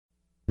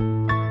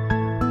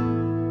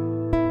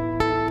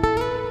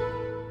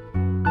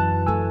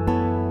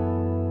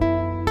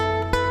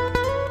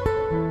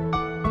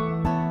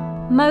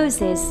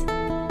Moses,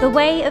 the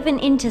way of an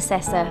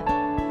intercessor.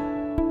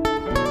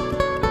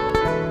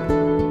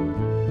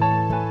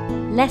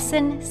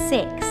 Lesson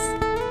 6.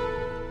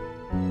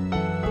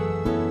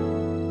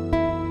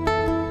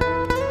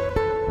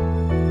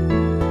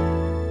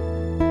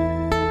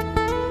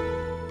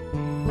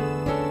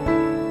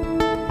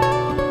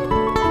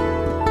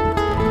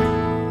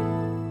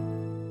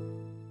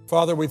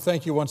 Father, we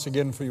thank you once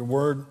again for your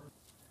word.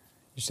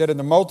 You said in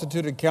the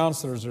multitude of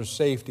counselors there's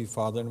safety,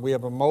 Father, and we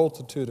have a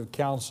multitude of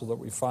counsel that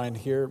we find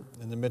here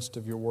in the midst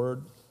of your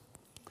word.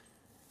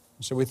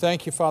 And so we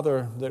thank you,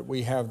 Father, that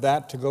we have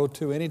that to go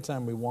to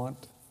anytime we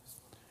want,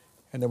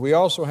 and that we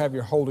also have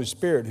your Holy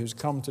Spirit who's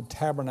come to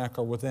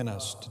tabernacle within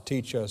us, to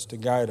teach us, to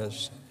guide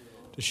us,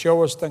 to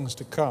show us things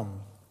to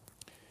come.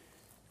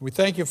 We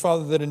thank you,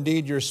 Father, that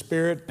indeed your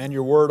Spirit and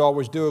your word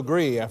always do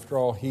agree. After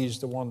all, he's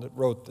the one that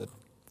wrote that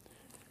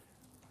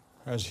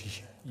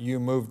as you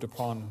moved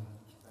upon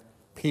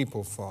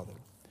people, Father.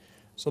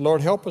 So,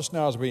 Lord, help us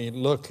now as we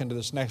look into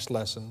this next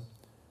lesson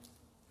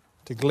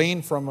to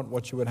glean from it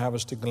what you would have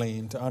us to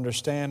glean, to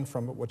understand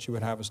from it what you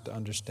would have us to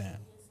understand.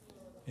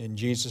 In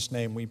Jesus'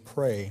 name we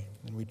pray,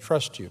 and we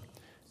trust you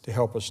to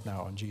help us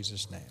now. In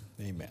Jesus' name,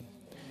 amen.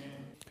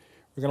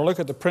 We're going to look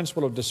at the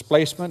principle of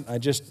displacement. I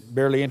just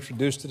barely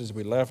introduced it as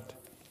we left.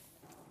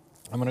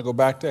 I'm going to go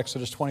back to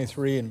Exodus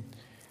 23 and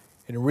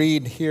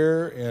read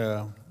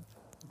here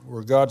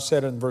where God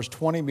said in verse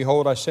 20,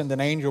 "Behold, I send an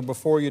angel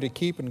before you to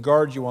keep and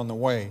guard you on the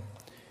way,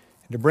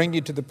 and to bring you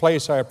to the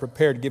place I have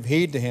prepared. Give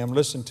heed to him,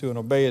 listen to and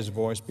obey his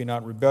voice. Be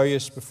not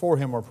rebellious before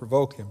him or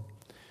provoke him,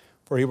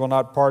 for he will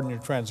not pardon your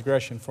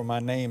transgression, for my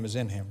name is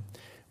in him.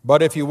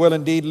 But if you will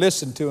indeed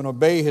listen to and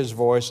obey his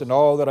voice and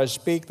all that I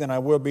speak, then I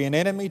will be an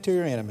enemy to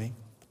your enemy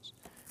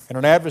and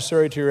an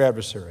adversary to your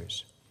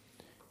adversaries."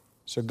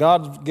 So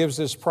God gives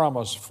this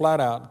promise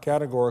flat out,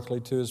 categorically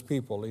to his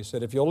people. He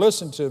said, if you'll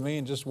listen to me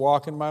and just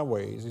walk in my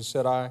ways, he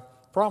said, I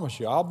promise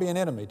you, I'll be an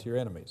enemy to your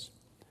enemies.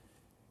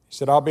 He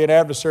said, I'll be an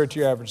adversary to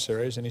your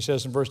adversaries. And he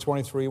says in verse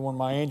 23, when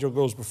my angel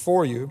goes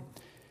before you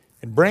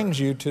and brings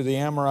you to the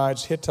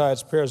Amorites,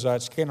 Hittites,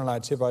 Perizzites,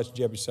 Canaanites, Hivites,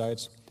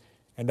 Jebusites,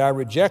 and I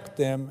reject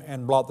them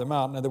and blot them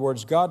out. In other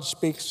words, God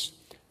speaks,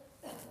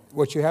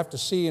 what you have to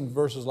see in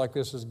verses like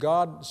this is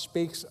God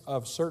speaks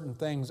of certain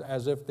things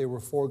as if they were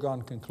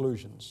foregone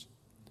conclusions.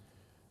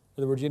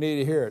 In other words, you need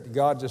to hear it.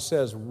 God just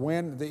says,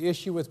 when the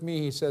issue with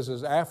me, he says,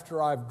 is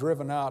after I've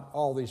driven out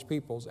all these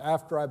peoples,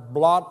 after I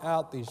blot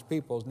out these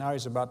peoples, now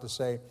he's about to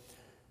say,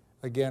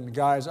 again,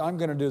 guys, I'm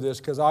going to do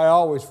this because I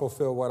always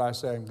fulfill what I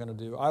say I'm going to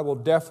do. I will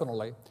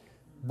definitely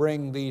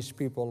bring these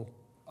people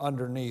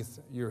underneath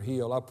your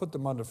heel. I'll put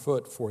them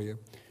underfoot for you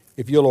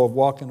if you'll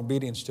walk in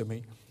obedience to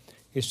me.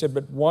 He said,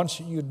 but once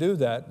you do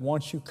that,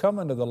 once you come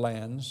into the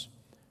lands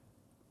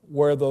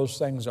where those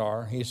things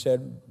are, he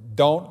said,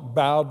 don't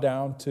bow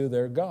down to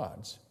their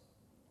gods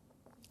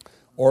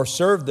or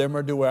serve them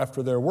or do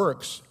after their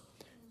works,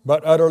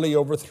 but utterly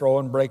overthrow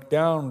and break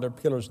down their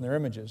pillars and their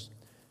images.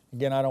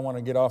 Again, I don't want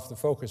to get off the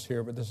focus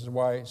here, but this is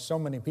why so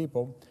many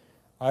people,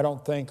 I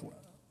don't think,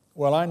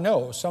 well, I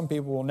know some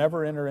people will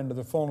never enter into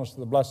the fullness of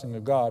the blessing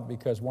of God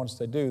because once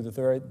they do,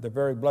 the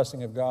very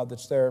blessing of God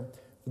that's there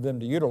for them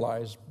to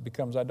utilize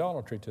becomes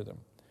idolatry to them.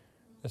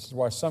 This is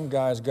why some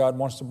guys, God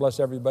wants to bless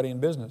everybody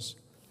in business.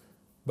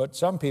 But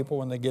some people,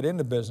 when they get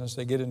into business,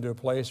 they get into a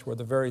place where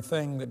the very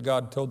thing that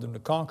God told them to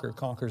conquer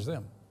conquers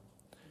them.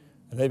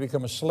 And they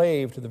become a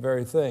slave to the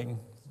very thing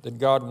that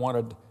God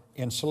wanted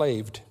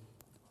enslaved.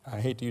 I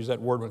hate to use that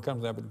word when it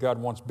comes to that, but God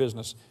wants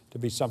business to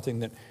be something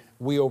that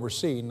we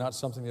oversee, not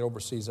something that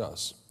oversees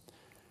us.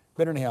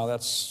 But anyhow,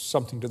 that's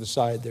something to the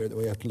side there that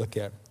we have to look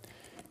at.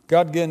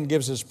 God again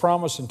gives his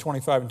promise in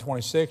 25 and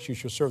 26, you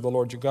shall serve the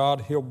Lord your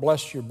God. He'll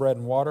bless your bread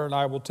and water, and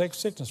I will take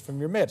sickness from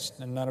your midst,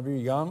 and none of you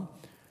young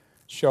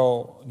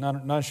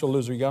none shall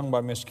lose their young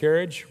by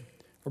miscarriage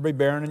or be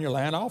barren in your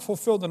land. I'll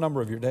fulfill the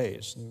number of your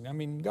days. I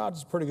mean,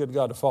 God's a pretty good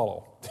God to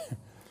follow.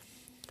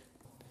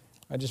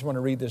 I just want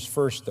to read this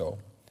first, though,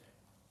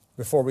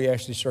 before we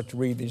actually start to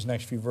read these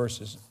next few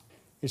verses.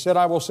 He said,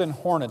 I will send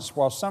hornets.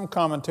 While some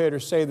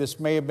commentators say this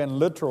may have been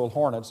literal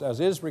hornets, as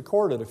is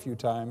recorded a few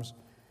times,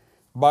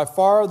 by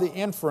far the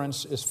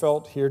inference is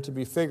felt here to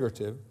be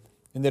figurative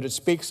in that it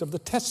speaks of the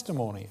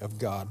testimony of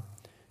God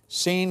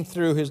seen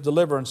through his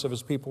deliverance of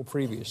his people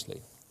previously.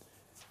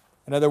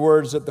 In other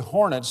words, that the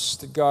hornets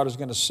that God is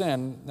going to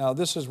send, now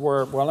this is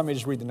where, well, let me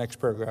just read the next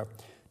paragraph.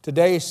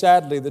 Today,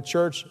 sadly, the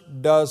church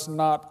does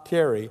not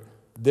carry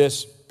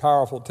this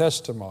powerful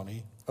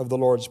testimony of the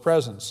Lord's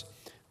presence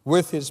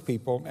with his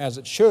people as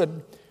it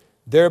should,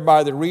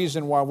 thereby the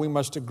reason why we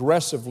must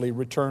aggressively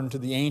return to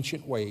the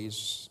ancient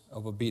ways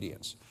of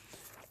obedience.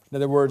 In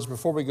other words,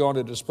 before we go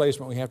into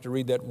displacement, we have to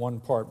read that one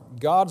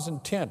part. God's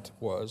intent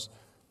was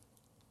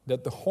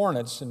that the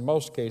hornets, in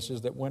most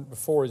cases, that went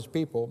before his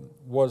people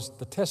was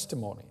the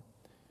testimony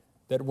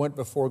that went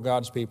before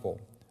God's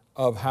people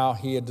of how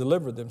he had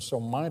delivered them so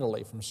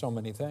mightily from so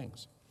many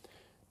things.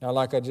 Now,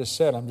 like I just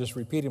said, I'm just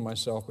repeating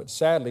myself, but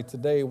sadly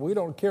today we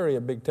don't carry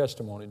a big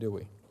testimony, do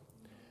we?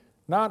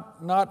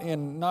 Not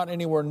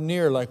anywhere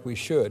near like we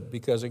should,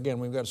 because again,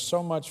 we've got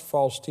so much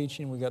false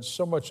teaching, we've got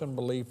so much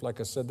unbelief. Like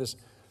I said,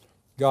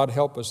 God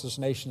help us, this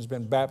nation's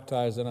been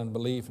baptized in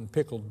unbelief and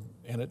pickled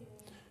in it.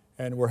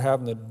 And we're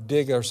having to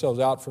dig ourselves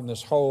out from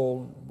this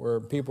hole where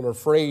people are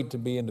afraid to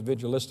be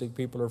individualistic.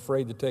 People are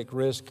afraid to take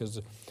risks because,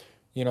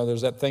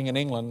 there's that thing in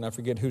England, I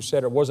forget who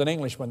said it. It was an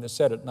Englishman that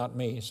said it, not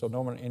me, so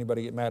don't want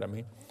anybody get mad at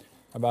me,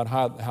 about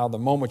how the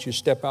moment you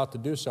step out to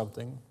do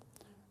something,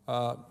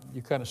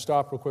 you kind of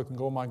stop real quick and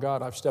go, oh my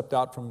God, I've stepped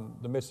out from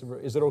the midst of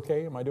it. Is it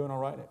okay? Am I doing all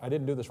right? I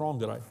didn't do this wrong,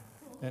 did I?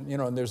 And,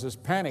 and there's this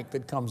panic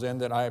that comes in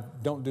that I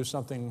don't do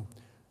something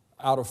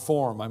out of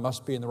form. I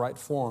must be in the right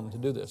form to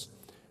do this.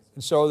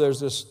 And so there's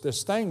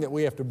this thing that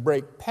we have to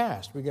break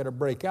past. We've got to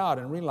break out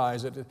and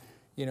realize that,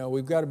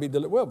 we've got to be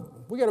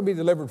we got to be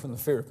delivered from the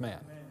fear of man.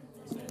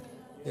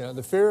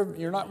 The fear of,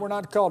 we're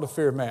not called to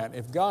fear man.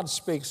 If God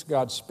speaks,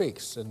 God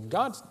speaks. And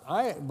God,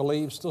 I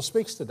believe, still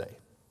speaks today.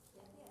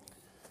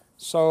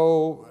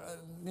 So,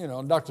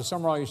 Dr.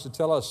 Summerall used to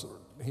tell us,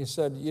 he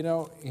said,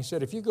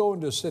 if you go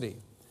into a city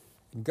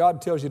and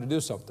God tells you to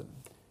do something,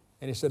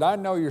 and he said, I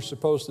know you're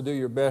supposed to do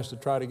your best to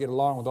try to get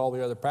along with all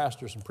the other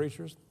pastors and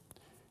preachers.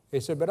 He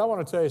said, but I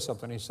want to tell you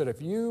something. He said,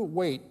 if you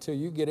wait till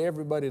you get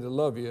everybody to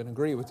love you and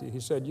agree with you, he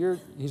said,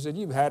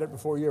 you've had it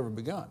before you ever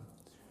begun.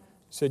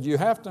 He said, you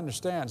have to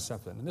understand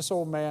something. And this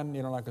old man,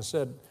 like I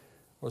said,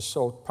 was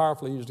so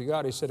powerfully used to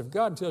God. He said, if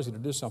God tells you to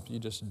do something, you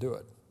just do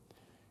it.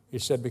 He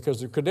said, because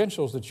the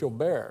credentials that you'll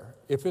bear,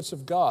 if it's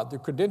of God, the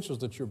credentials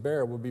that you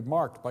bear will be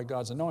marked by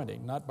God's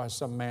anointing, not by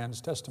some man's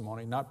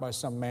testimony, not by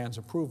some man's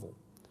approval.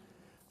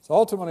 So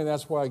ultimately,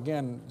 that's why,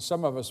 again,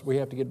 some of us, we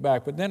have to get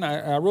back. But then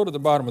I wrote at the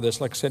bottom of this,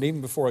 like I said,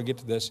 even before I get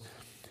to this,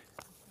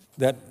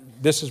 that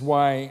this is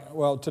why,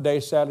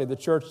 today, sadly, the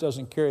church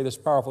doesn't carry this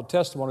powerful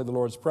testimony of the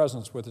Lord's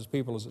presence with His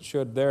people as it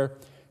should,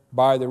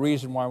 thereby the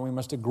reason why we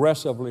must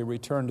aggressively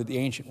return to the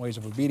ancient ways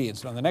of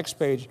obedience. And on the next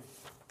page,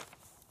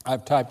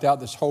 I've typed out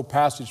this whole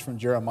passage from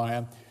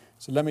Jeremiah.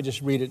 So let me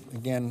just read it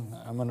again.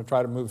 I'm going to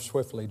try to move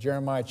swiftly.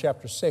 Jeremiah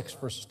chapter 6,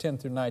 verses 10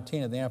 through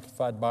 19 of the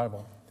Amplified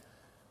Bible.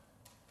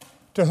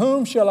 To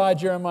whom shall I,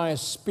 Jeremiah,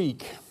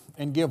 speak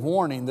and give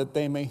warning that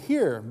they may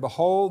hear?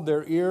 Behold,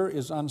 their ear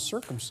is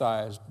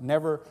uncircumcised,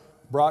 never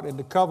brought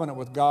into covenant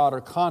with God or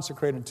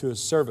consecrated to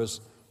His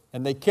service,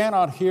 and they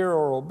cannot hear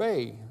or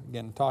obey.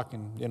 Again,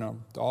 talking,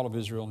 to all of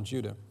Israel and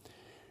Judah.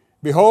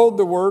 Behold,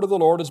 the word of the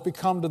Lord has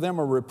become to them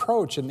a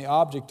reproach and the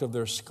object of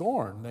their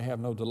scorn. They have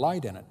no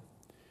delight in it.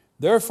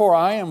 Therefore,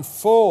 I am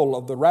full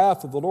of the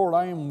wrath of the Lord.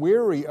 I am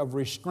weary of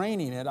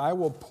restraining it. I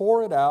will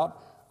pour it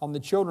out on the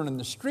children in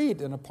the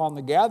street and upon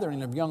the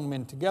gathering of young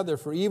men together.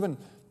 For even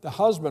the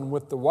husband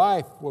with the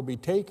wife will be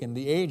taken,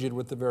 the aged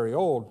with the very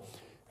old.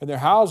 And their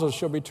houses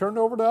shall be turned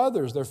over to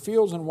others, their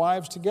fields and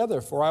wives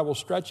together. For I will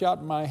stretch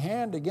out my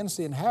hand against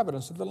the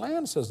inhabitants of the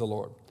land, says the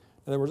Lord.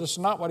 In other words, this is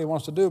not what He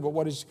wants to do, but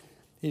what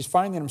He's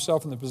finding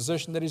Himself in the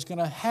position that He's going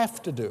to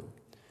have to do.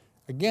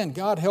 Again,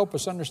 God help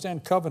us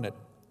understand covenant.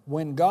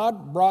 When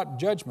God brought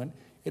judgment,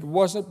 it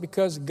wasn't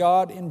because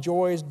God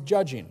enjoys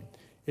judging.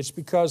 It's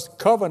because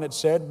covenant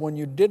said, when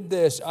you did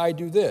this, I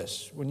do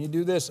this. When you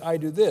do this, I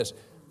do this.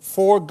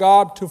 For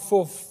God to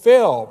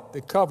fulfill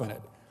the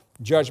covenant,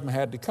 judgment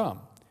had to come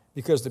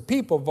because the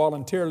people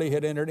voluntarily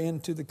had entered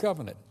into the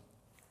covenant.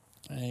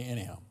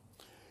 Anyhow,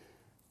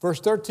 verse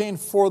 13,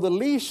 for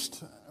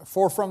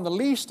from the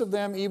least of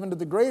them even to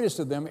the greatest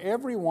of them,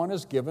 everyone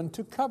is given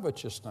to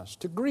covetousness,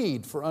 to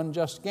greed for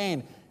unjust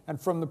gain. And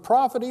from the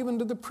prophet even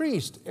to the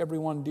priest,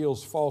 everyone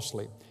deals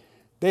falsely.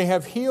 They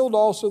have healed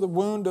also the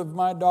wound of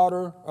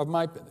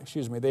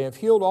they have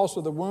healed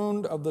also the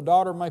wound of the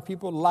daughter of my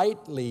people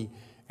lightly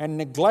and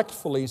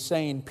neglectfully,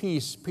 saying,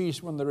 peace,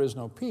 peace, when there is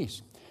no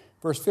peace.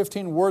 Verse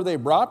 15, were they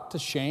brought to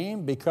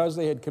shame because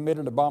they had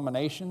committed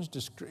abominations,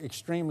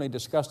 extremely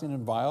disgusting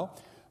and vile?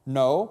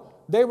 No,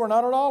 they were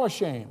not at all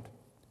ashamed,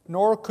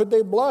 nor could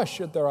they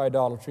blush at their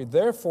idolatry.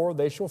 Therefore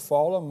they shall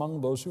fall among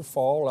those who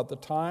fall. At the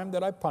time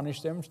that I punish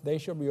them, they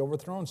shall be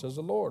overthrown, says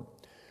the Lord.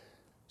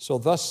 So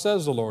thus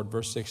says the Lord,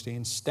 verse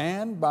 16,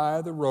 stand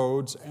by the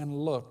roads and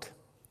look,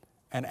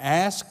 and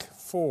ask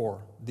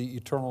for the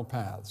eternal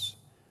paths.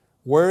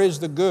 Where is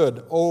the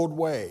good old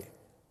way?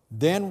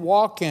 Then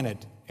walk in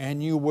it,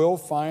 and you will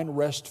find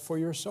rest for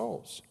your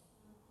souls.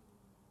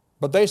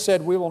 But they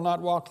said, we will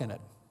not walk in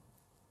it.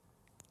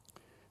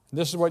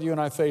 This is what you and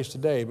I face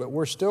today, but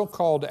we're still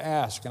called to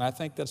ask, and I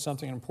think that's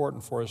something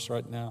important for us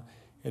right now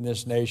in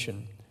this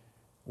nation.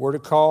 We're to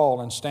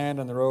call and stand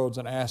on the roads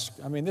and ask.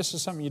 I mean, this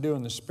is something you do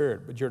in the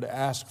Spirit, but you're to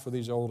ask for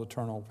these old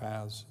eternal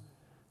paths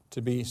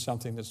to be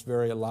something that's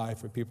very alive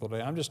for people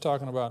today. I'm just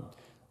talking about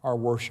our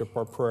worship,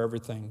 our prayer,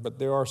 everything, but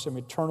there are some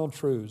eternal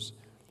truths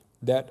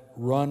that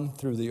run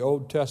through the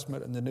Old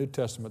Testament and the New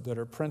Testament that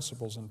are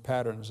principles and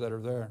patterns that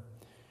are there.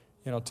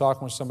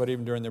 Talking with somebody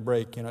even during the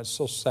break, it's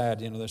so sad.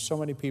 There's so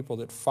many people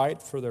that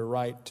fight for their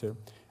right to,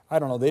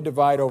 they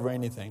divide over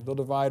anything. They'll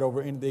divide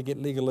over, they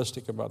get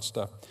legalistic about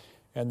stuff.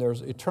 And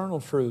there's eternal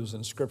truths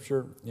in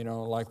Scripture,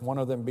 like one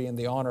of them being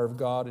the honor of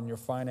God in your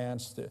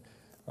finance,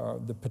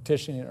 the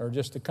petitioning, or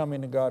just the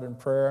coming to God in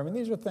prayer. I mean,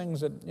 these are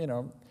things that,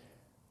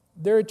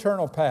 they're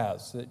eternal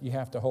paths that you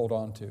have to hold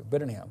on to.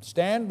 But anyhow,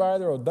 stand by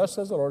the road. Thus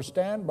says the Lord,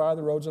 stand by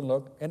the roads and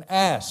look and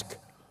ask.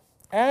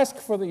 Ask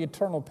for the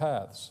eternal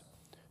paths.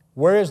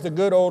 Where is the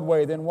good old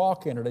way? Then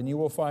walk in it, and you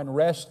will find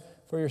rest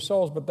for your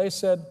souls. But they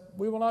said,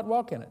 we will not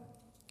walk in it.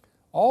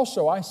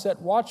 Also, I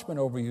set watchmen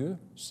over you,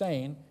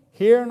 saying,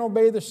 hear and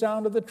obey the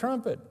sound of the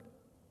trumpet.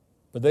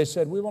 But they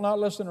said, we will not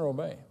listen or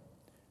obey.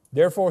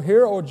 Therefore,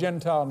 hear, O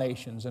Gentile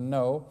nations, and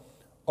know,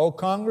 O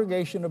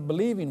congregation of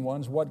believing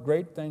ones, what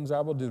great things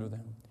I will do to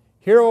them.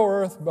 Hear, O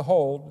earth,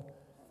 behold,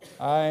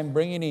 I am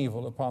bringing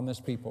evil upon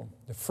this people,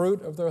 the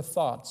fruit of their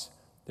thoughts,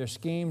 their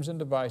schemes and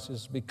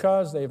devices,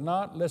 because they have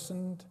not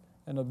listened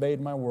and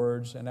obeyed my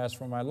words, and as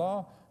for my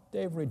law,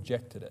 they've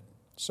rejected it.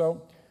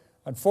 So,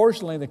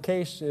 unfortunately, the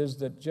case is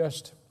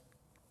that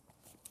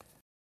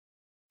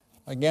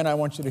again, I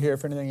want you to hear,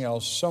 if anything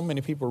else, so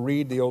many people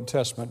read the Old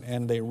Testament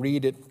and they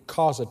read it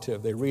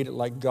causative. They read it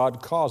like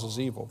God causes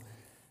evil.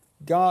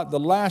 God, the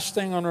last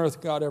thing on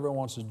earth God ever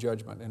wants is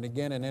judgment. And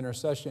again, in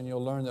intercession,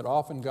 you'll learn that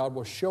often God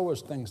will show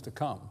us things to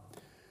come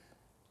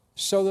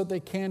so that they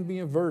can be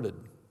averted.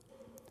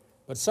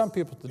 But some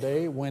people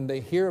today, when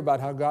they hear about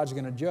how God's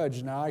going to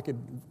judge, now I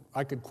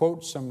could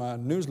quote some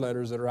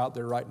newsletters that are out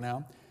there right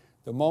now.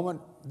 The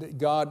moment that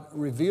God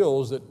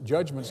reveals that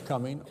judgment's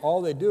coming,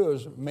 all they do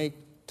is make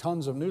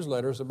tons of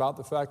newsletters about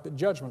the fact that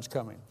judgment's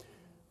coming.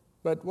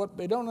 But what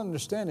they don't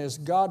understand is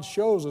God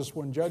shows us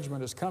when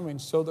judgment is coming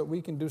so that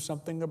we can do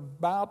something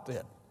about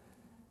it.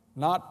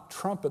 Not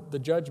trumpet the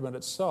judgment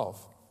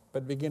itself,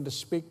 but begin to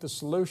speak the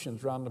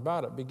solutions round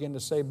about it. Begin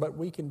to say, but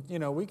we can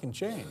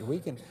change. We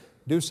can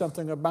do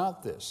something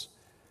about this.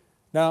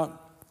 Now,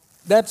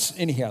 that's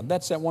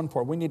that one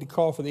part. We need to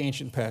call for the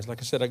ancient past.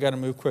 Like I said, I got to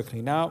move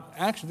quickly. Now,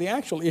 the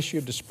actual issue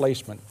of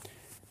displacement.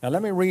 Now,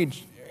 let me read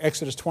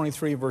Exodus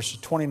 23, verses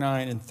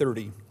 29 and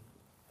 30.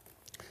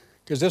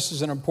 Because this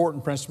is an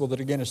important principle that,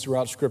 again, is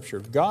throughout Scripture.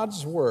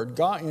 God's Word,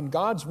 in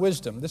God's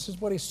wisdom, this is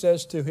what He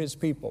says to His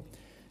people.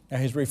 Now,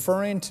 He's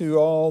referring to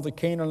all the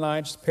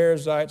Canaanites,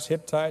 Perizzites,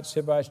 Hittites,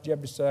 Hivites,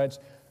 Jebusites,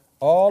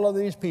 all of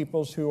these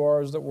peoples who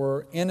are, as it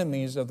were,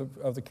 enemies of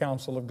the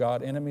counsel of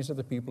God, enemies of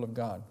the people of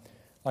God.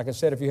 Like I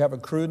said, if you have a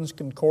Cruden's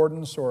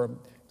Concordance or a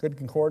good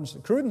concordance,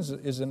 Cruden's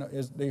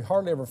they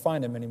hardly ever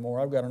find them anymore.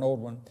 I've got an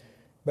old one.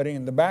 But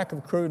in the back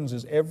of Cruden's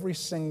is every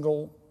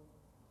single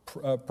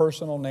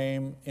personal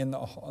name in the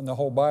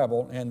whole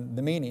Bible and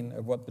the meaning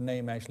of what the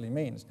name actually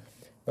means.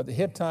 But the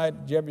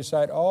Hittite,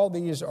 Jebusite, all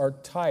these are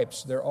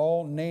types. They're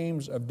all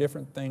names of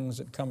different things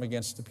that come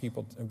against the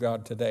people of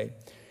God today.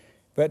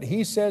 But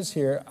he says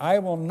here, I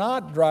will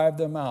not drive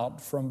them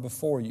out from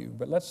before you.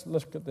 But let's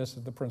look at this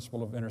as the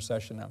principle of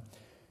intercession now.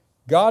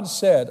 God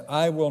said,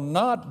 I will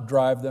not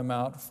drive them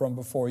out from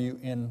before you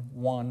in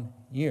 1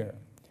 year.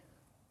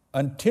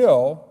 I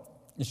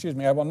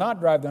will not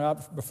drive them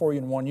out before you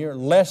in 1 year,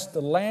 lest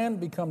the land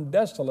become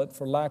desolate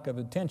for lack of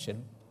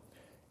attention,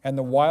 and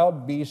the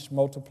wild beasts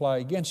multiply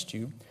against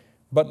you.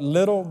 But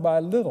little by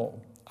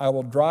little I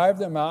will drive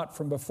them out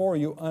from before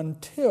you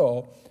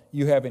until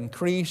you have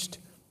increased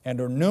and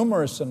are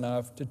numerous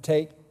enough to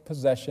take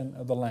possession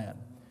of the land.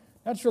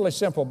 That's really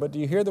simple, but do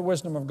you hear the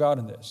wisdom of God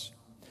in this?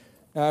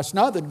 Now, it's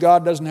not that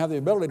God doesn't have the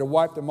ability to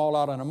wipe them all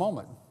out in a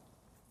moment.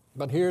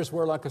 But here's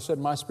where, like I said,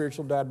 my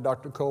spiritual dad,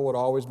 Dr. Cole, would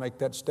always make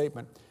that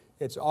statement.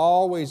 It's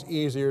always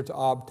easier to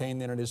obtain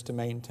than it is to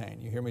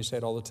maintain. You hear me say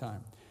it all the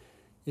time.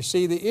 You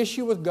see, the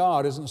issue with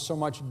God isn't so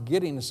much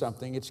getting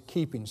something, it's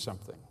keeping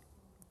something.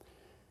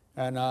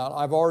 And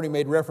I've already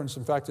made reference,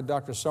 in fact, to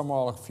Dr.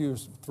 Sumwall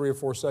 3 or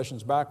 4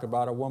 sessions back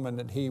about a woman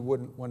that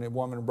when a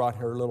woman brought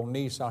her little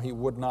niece, how he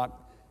would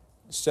not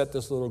set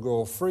this little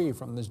girl free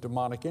from these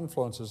demonic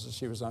influences that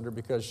she was under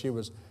because she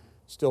was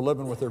still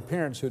living with her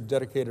parents who had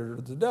dedicated her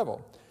to the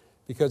devil.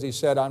 Because he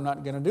said, I'm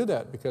not going to do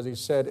that. Because he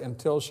said,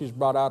 until she's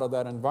brought out of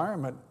that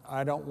environment,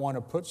 I don't want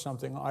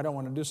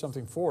to do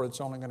something for her.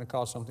 It's only going to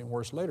cause something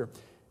worse later.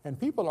 And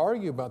people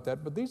argue about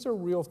that, but these are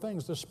real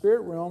things. The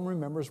spirit realm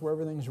remembers where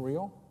everything's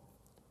real.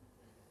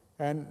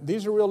 And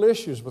these are real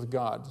issues with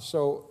God.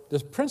 So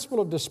this principle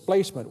of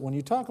displacement, when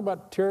you talk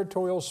about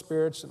territorial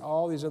spirits and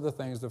all these other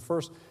things,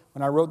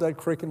 when I wrote that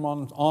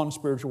curriculum on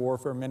spiritual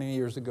warfare many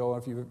years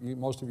ago,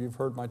 most of you have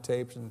heard my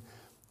tapes and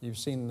you've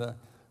seen the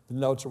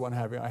notes or what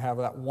have you, I have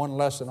that one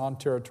lesson on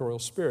territorial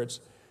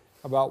spirits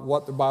about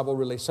what the Bible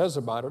really says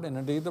about it. And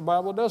indeed, the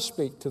Bible does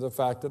speak to the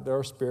fact that there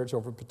are spirits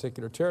over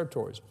particular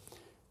territories.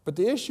 But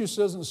the issue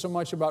isn't so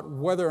much about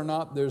whether or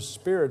not there's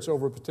spirits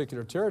over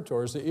particular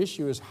territories. The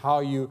issue is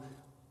how you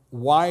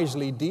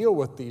wisely deal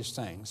with these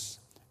things.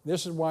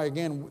 This is why,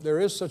 again, there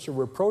is such a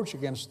reproach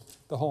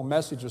against the whole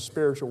message of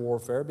spiritual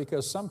warfare,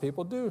 because some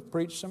people do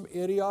preach some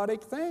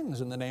idiotic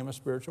things in the name of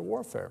spiritual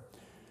warfare.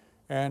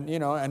 And,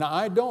 and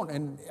I don't,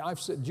 and I've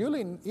said,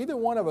 Julie, either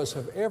one of us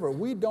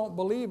we don't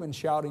believe in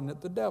shouting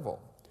at the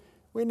devil.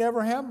 We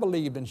never have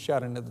believed in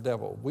shouting at the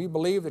devil. We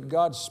believe that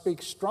God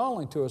speaks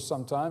strongly to us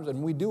sometimes,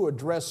 and we do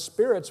address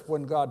spirits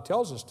when God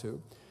tells us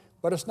to.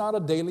 But it's not a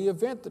daily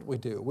event that we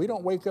do. We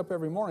don't wake up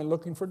every morning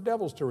looking for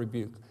devils to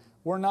rebuke.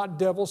 We're not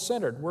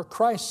devil-centered. We're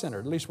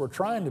Christ-centered. At least we're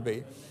trying to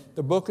be.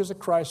 The book is a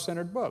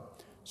Christ-centered book.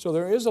 So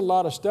there is a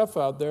lot of stuff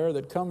out there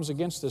that comes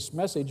against this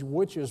message,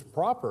 which is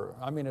proper.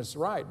 I mean, it's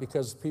right,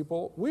 because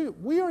people,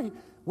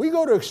 we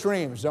go to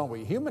extremes, don't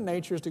we? Human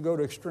nature is to go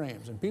to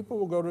extremes, and people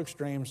will go to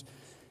extremes.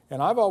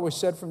 And I've always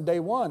said from day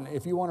one,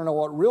 if you want to know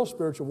what real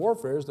spiritual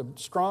warfare is, the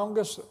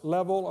strongest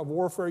level of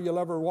warfare you'll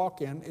ever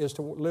walk in is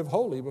to live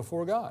holy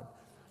before God.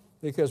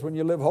 Because when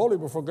you live holy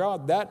before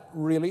God, that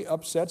really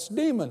upsets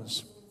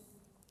demons.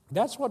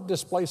 That's what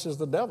displaces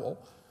the devil.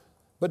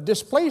 But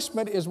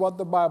displacement is what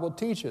the Bible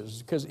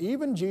teaches, because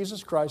even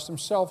Jesus Christ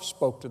himself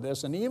spoke to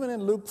this. And even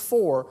in Luke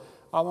 4,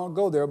 I won't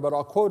go there, but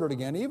I'll quote it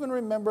again. Even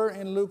remember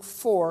in Luke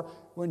 4,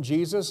 when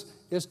Jesus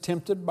is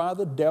tempted by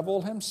the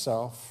devil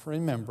himself,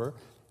 remember,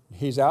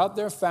 he's out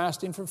there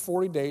fasting for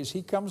 40 days.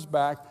 He comes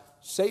back.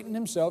 Satan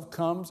himself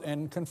comes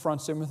and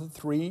confronts him with the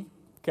 3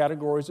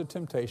 categories of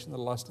temptation: the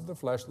lust of the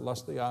flesh, the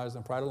lust of the eyes,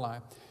 and the pride of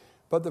life.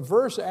 But the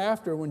verse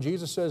after, when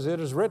Jesus says, "It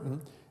is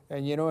written,"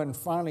 and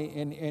finally,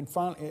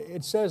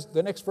 it says,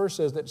 the next verse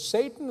says that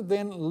Satan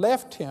then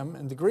left him.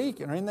 In the Greek,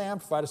 and in the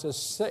Amplified, it says,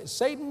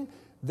 Satan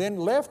then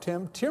left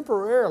him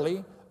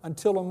temporarily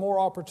until a more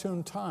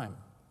opportune time.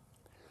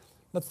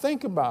 Now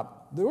think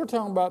about it. We're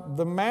talking about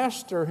the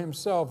Master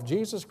himself,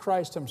 Jesus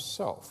Christ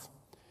himself.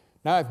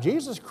 Now, if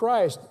Jesus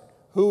Christ,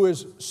 who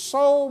is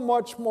so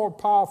much more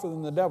powerful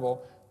than the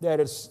devil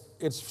that it's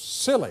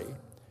silly,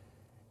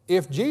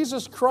 if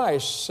Jesus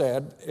Christ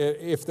said,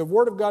 if the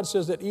Word of God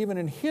says that even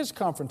in his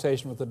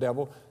confrontation with the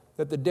devil,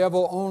 that the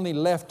devil only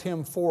left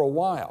him for a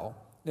while,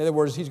 in other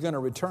words, he's going to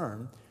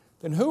return,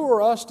 then who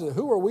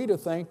are we to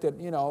think that,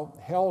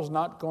 hell's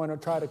not going to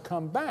try to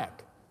come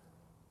back?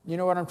 You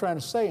know what I'm trying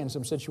to say in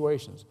some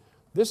situations.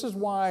 This is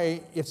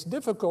why it's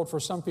difficult for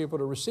some people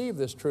to receive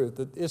this truth,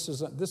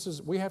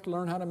 that we have to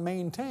learn how to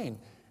maintain.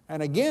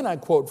 And again, I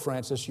quote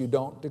Francis, you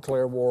don't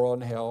declare war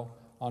on hell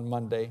on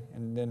Monday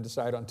and then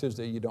decide on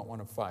Tuesday you don't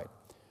want to fight.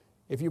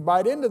 If you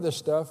bite into this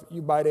stuff,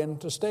 you bite in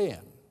to stay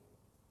in.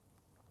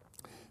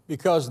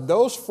 Because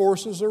those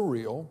forces are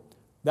real.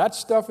 That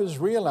stuff is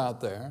real out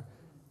there,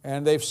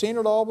 and they've seen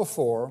it all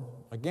before.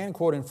 Again,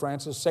 quoting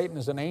Francis, Satan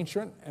is an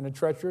ancient and a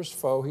treacherous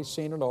foe. He's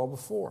seen it all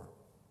before.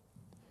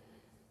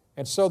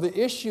 And so the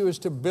issue is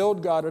to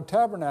build God a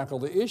tabernacle.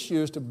 The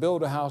issue is to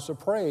build a house of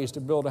praise,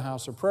 to build a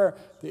house of prayer.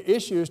 The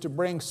issue is to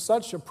bring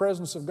such a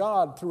presence of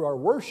God through our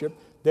worship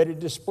that it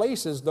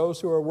displaces those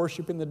who are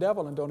worshiping the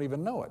devil and don't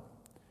even know it.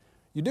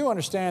 You do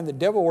understand that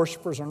devil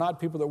worshipers are not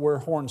people that wear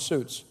horn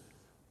suits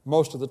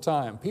most of the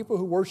time. People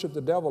who worship the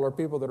devil are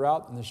people that are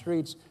out in the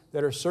streets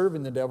that are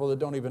serving the devil that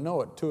don't even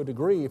know it. To a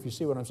degree, if you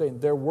see what I'm saying,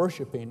 they're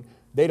worshiping.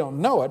 They don't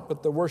know it,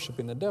 but they're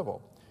worshiping the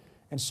devil.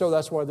 And so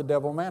that's why the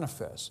devil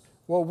manifests.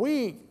 Well,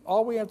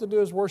 all we have to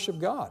do is worship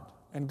God,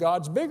 and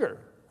God's bigger.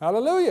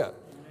 Hallelujah.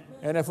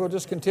 And if we'll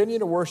just continue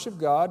to worship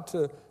God,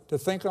 to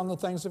think on the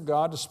things of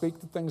God, to speak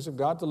the things of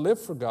God, to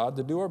live for God,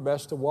 to do our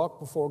best to walk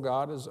before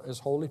God as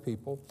holy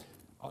people,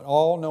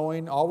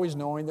 always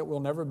knowing that we'll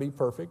never be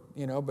perfect,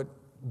 but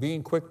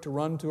being quick to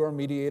run to our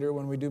mediator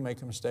when we do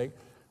make a mistake,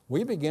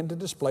 we begin to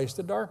displace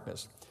the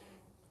darkness.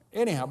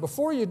 Anyhow,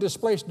 before you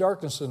displace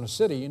darkness in a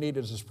city, you need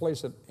to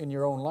displace it in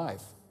your own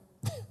life.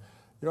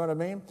 You know what I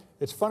mean?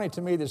 It's funny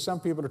to me that some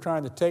people are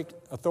trying to take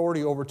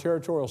authority over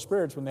territorial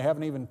spirits when they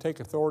haven't even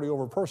taken authority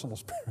over personal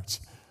spirits.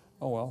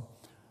 Oh, well.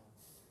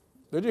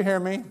 Did you hear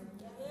me?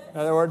 In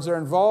other words, they're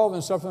involved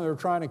in something they're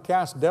trying to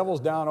cast devils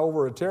down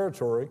over a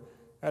territory,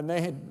 and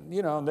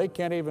they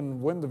can't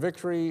even win the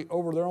victory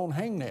over their own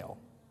hangnail.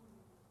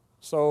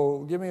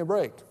 So give me a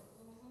break.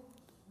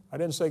 I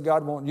didn't say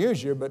God won't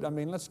use you, but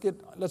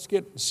let's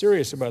get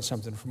serious about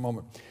something for a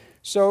moment.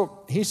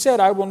 So he said,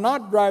 I will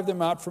not drive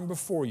them out from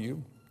before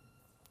you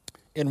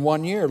in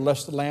 1 year,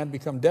 lest the land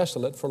become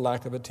desolate for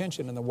lack of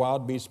attention and the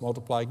wild beasts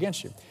multiply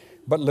against you.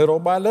 But little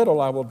by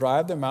little I will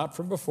drive them out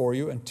from before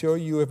you until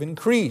you have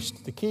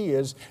increased. The key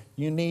is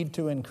you need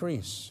to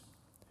increase.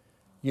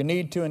 You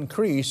need to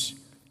increase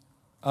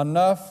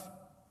enough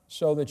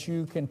so that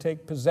you can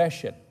take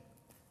possession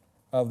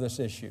of this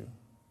issue,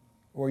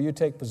 or you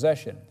take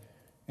possession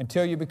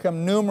until you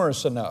become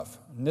numerous enough.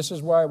 And this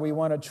is why we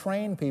want to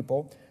train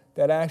people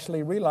that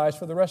actually realize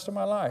for the rest of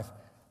my life,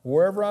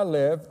 wherever I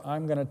live,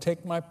 I'm going to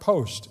take my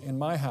post in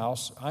my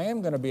house. I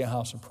am going to be a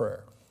house of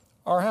prayer.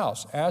 Our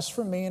house. As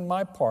for me and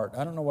my part,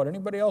 I don't know what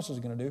anybody else is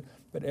going to do,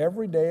 but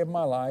every day of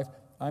my life,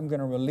 I'm going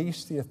to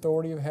release the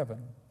authority of heaven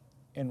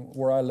in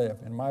where I live,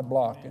 in my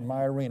block, in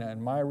my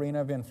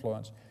arena of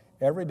influence,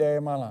 every day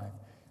of my life.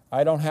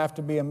 I don't have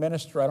to be a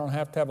minister. I don't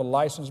have to have a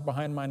license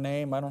behind my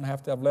name. I don't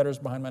have to have letters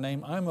behind my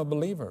name. I'm a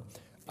believer.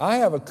 I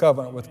have a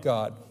covenant with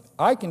God.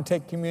 I can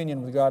take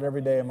communion with God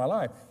every day of my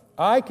life.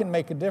 I can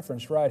make a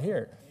difference right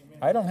here.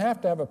 I don't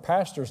have to have a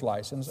pastor's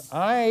license.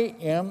 I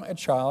am a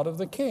child of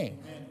the King.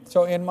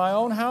 So in my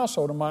own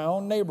household, in my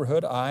own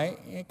neighborhood, I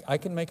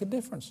can make a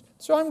difference.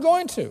 So I'm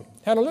going to.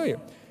 Hallelujah.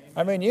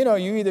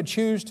 You either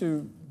choose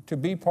to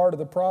be part of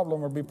the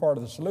problem or be part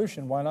of the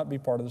solution. Why not be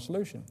part of the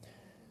solution?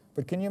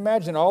 But can you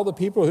imagine all the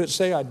people who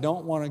say, I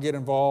don't want to get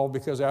involved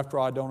because after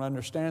all, I don't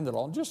understand it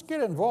all? Just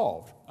get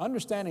involved.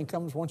 Understanding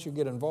comes once you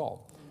get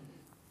involved.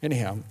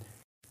 Anyhow,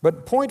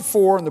 but point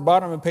 4 on the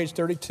bottom of page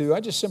 32, I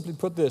just simply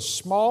put this: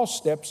 small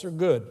steps are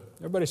good.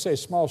 Everybody say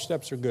small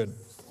steps are good.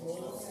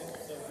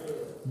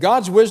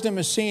 God's wisdom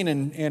is seen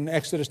in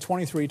Exodus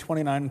 23,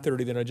 29, and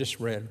 30 that I just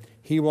read.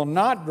 He will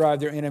not drive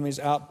their enemies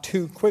out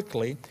too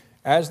quickly,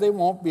 as they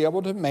won't be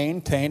able to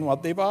maintain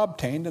what they've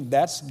obtained, and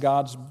that's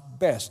God's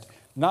best.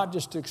 Not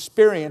just to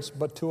experience,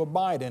 but to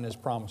abide in His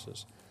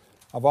promises.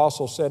 I've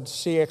also said,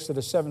 see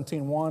Exodus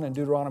 17:1 and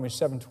Deuteronomy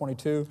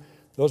 7:22.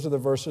 Those are the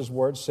verses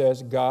where it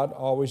says God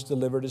always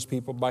delivered His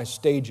people by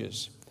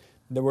stages.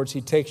 In other words,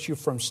 He takes you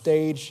from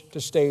stage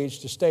to stage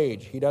to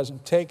stage. He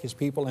doesn't take His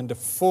people into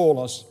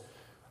fullness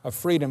of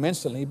freedom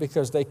instantly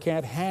because they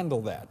can't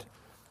handle that.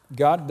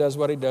 God does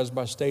what He does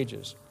by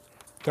stages.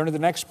 Turn to the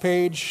next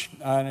page,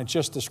 and it's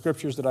just the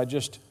scriptures that I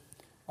just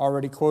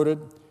already quoted.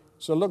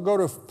 So go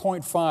to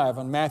point 5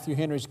 on Matthew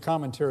Henry's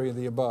commentary of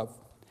the above.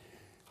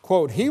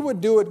 Quote, He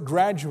would do it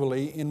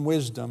gradually in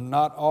wisdom,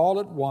 not all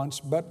at once,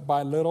 but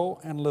by little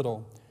and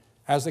little.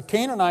 As the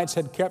Canaanites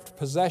had kept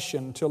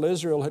possession till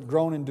Israel had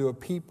grown into a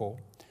people,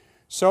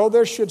 so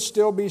there should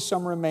still be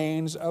some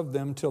remains of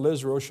them till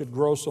Israel should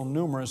grow so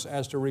numerous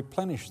as to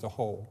replenish the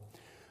whole.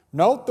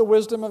 Note the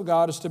wisdom of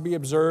God is to be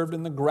observed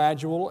in the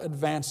gradual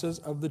advances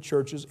of the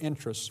church's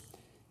interests.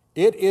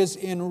 It is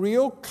in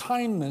real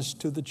kindness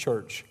to the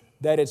church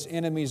that its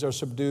enemies are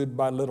subdued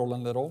by little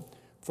and little,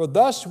 for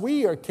thus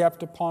we are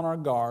kept upon our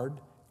guard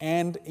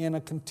and in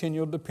a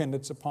continual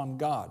dependence upon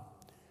God.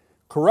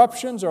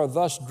 Corruptions are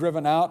thus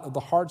driven out of the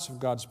hearts of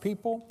God's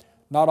people,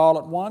 not all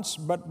at once,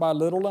 but by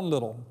little and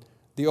little.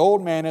 The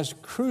old man is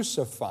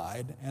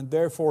crucified, and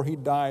therefore he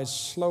dies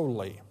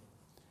slowly.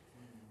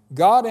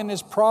 God in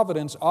His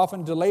providence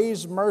often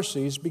delays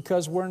mercies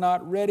because we're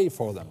not ready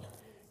for them.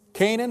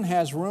 Canaan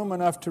has room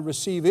enough to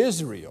receive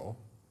Israel,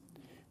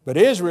 but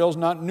Israel's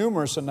not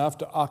numerous enough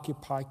to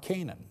occupy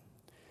Canaan.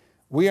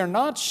 We are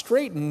not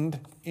straightened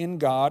in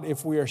God.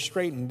 If we are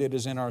straightened, it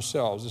is in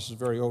ourselves. This is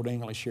very old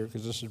English here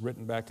because this is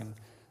written back in,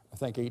 I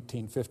think,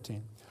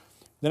 1815.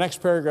 The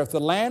next paragraph, the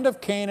land of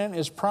Canaan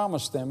is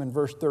promised them in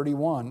verse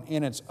 31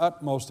 in its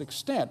utmost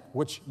extent,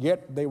 which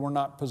yet they were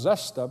not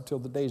possessed of till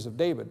the days of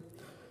David.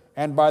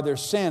 And by their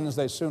sins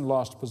they soon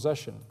lost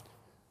possession.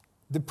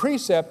 The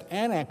precept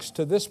annexed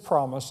to this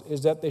promise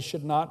is that they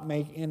should not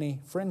make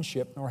any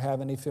friendship nor have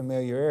any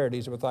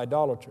familiarities with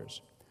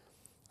idolaters.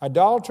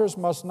 Idolaters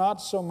must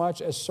not so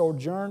much as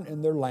sojourn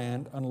in their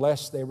land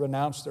unless they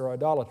renounce their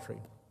idolatry.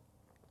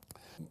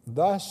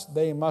 Thus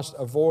they must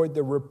avoid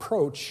the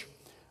reproach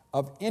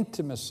of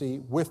intimacy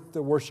with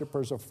the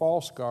worshipers of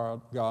false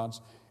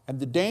gods and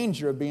the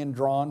danger of being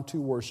drawn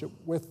to worship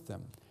with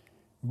them.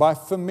 By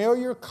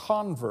familiar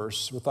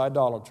converse with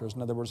idolaters,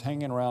 in other words,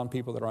 hanging around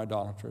people that are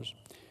idolaters,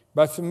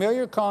 by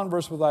familiar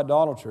converse with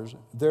idolaters,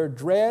 their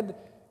dread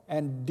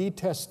and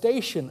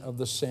detestation of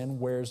the sin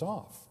wears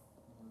off.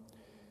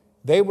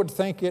 They would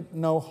think it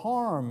no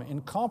harm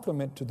in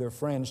compliment to their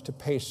friends to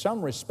pay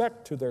some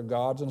respect to their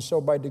gods, and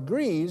so by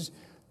degrees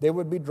they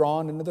would be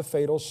drawn into the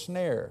fatal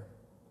snare.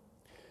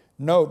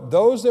 Note,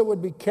 those that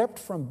would be kept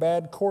from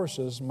bad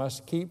courses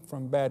must keep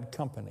from bad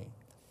company.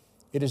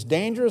 It is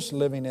dangerous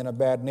living in a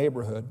bad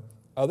neighborhood.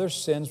 Other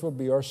sins will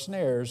be our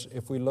snares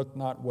if we look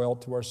not well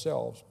to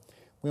ourselves.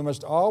 We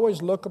must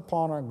always look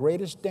upon our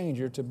greatest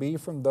danger to be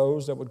from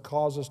those that would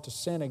cause us to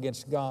sin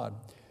against God.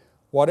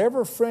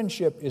 Whatever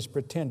friendship is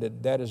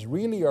pretended, that is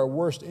really our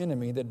worst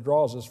enemy that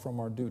draws us from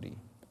our duty.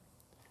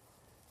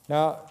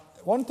 Now,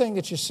 one thing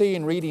that you see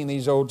in reading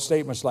these old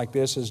statements like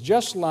this is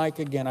just like,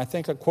 again, I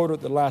think I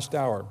quoted the last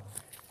hour.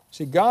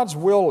 See, God's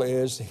will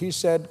is, He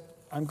said,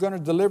 I'm going to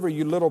deliver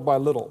you little by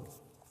little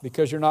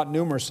because you're not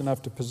numerous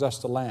enough to possess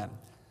the land.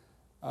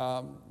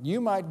 You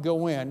might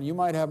go in, you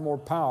might have more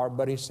power,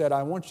 but He said,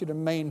 I want you to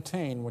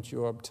maintain what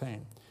you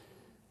obtain.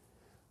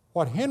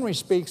 What Henry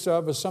speaks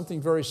of is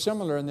something very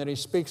similar in that he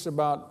speaks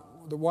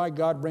about why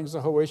God brings the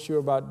whole issue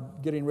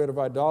about getting rid of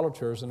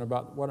idolaters and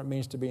about what it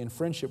means to be in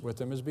friendship with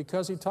them is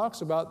because he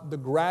talks about the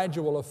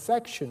gradual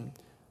affection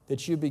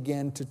that you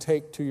begin to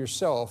take to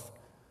yourself,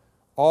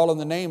 all in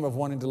the name of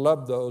wanting to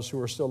love those who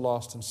are still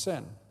lost in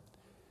sin.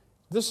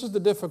 This is the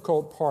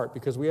difficult part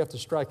because we have to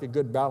strike a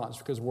good balance,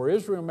 because where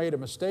Israel made a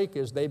mistake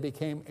is they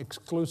became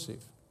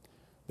exclusive.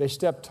 They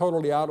stepped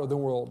totally out of the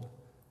world.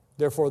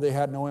 Therefore, they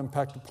had no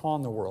impact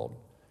upon the world.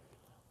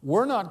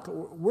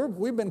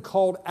 We've been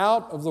called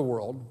out of the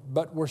world,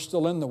 but we're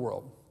still in the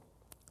world.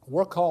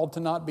 We're called to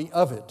not be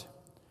of it,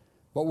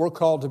 but we're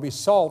called to be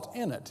salt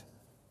in it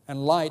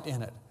and light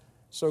in it.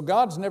 So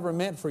God's never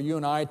meant for you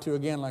and I to,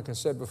 again, like I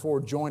said before,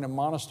 join a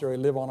monastery,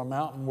 live on a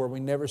mountain where we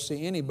never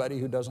see anybody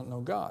who doesn't know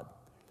God.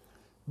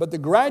 But the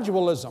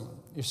gradualism,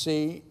 you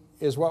see,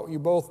 is what you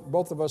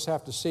both of us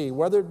have to see.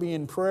 Whether it be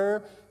in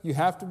prayer, you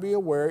have to be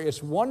aware.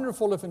 It's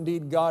wonderful if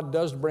indeed God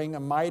does bring a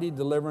mighty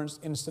deliverance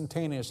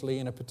instantaneously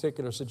in a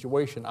particular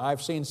situation.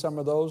 I've seen some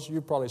of those.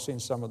 You've probably seen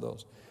some of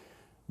those.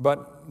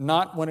 But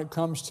not when it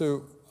comes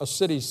to a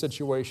city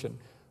situation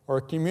or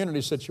a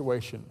community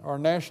situation or a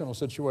national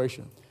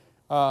situation.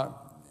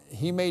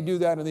 He may do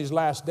that in these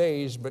last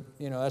days, but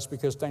that's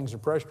because things are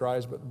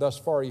pressurized, but thus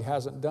far he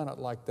hasn't done it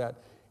like that.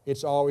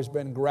 It's always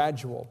been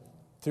gradual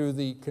through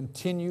the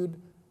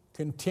continued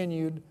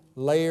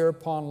layer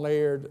upon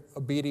layered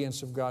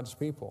obedience of God's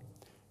people.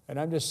 And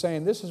I'm just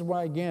saying, this is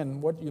why,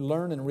 again, what you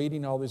learn in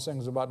reading all these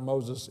things about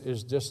Moses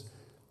is just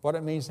what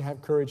it means to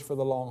have courage for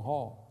the long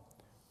haul.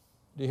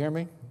 Do you hear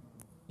me?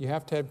 You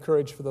have to have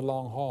courage for the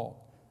long haul.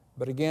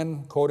 But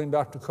again, quoting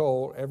Dr.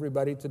 Cole,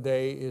 everybody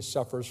today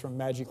suffers from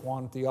magic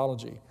wand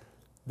theology.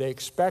 They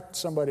expect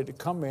somebody to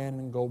come in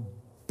and go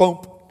boom,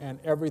 and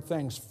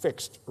everything's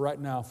fixed right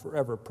now,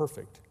 forever,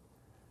 perfect.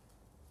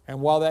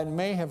 And while that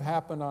may have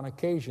happened on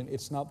occasion,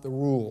 it's not the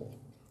rule.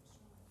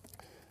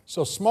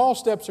 So small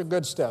steps are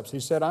good steps. He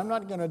said, I'm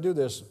not going to do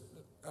this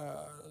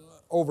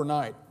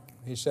overnight,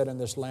 he said, in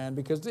this land,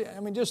 because,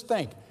 just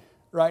think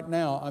right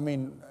now,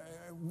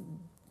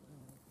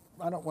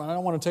 I don't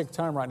want to take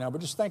time right now,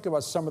 but just think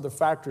about some of the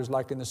factors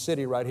like in the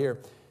city right here.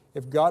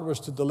 If God was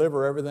to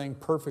deliver everything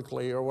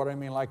perfectly, or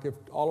like if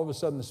all of a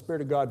sudden the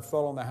Spirit of God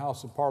fell on the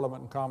House of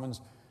Parliament and Commons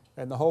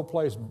and the whole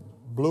place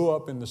blew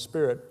up in the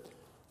Spirit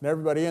and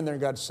everybody in there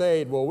got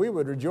saved, well, we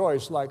would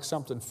rejoice like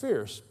something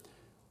fierce.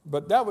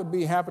 But that would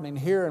be happening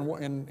here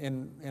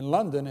in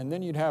London, and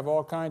then you'd have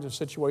all kinds of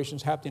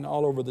situations happening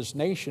all over this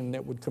nation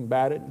that would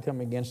combat it and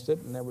come against it,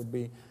 and there would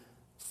be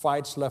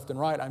fights left and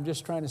right. I'm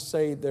just trying to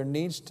say there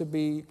needs to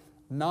be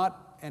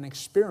not an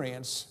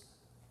experience.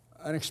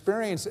 An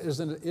experience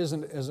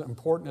isn't as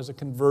important as a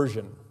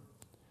conversion.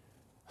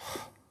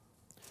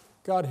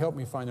 God help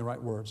me find the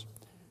right words.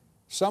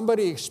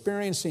 Somebody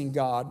experiencing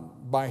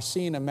God by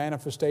seeing a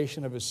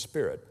manifestation of His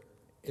Spirit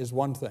is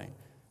one thing.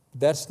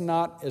 That's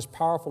not as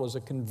powerful as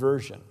a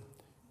conversion.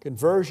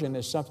 Conversion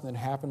is something that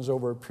happens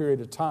over a period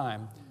of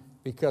time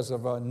because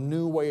of a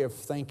new way of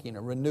thinking,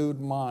 a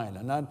renewed mind,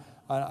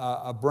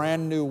 a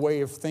brand new way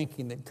of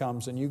thinking that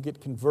comes, and you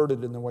get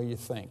converted in the way you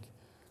think.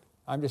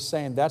 I'm just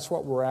saying that's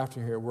what we're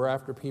after here. We're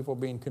after people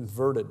being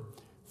converted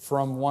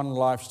from one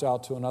lifestyle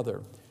to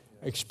another.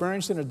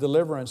 Experiencing a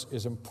deliverance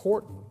is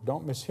important.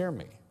 Don't mishear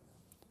me.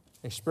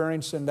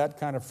 Experiencing that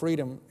kind of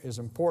freedom is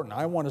important.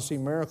 I want to see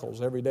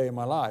miracles every day of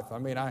my life.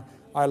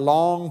 I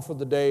long for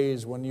the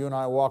days when you and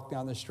I walk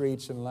down the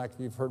streets and, like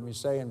you've heard me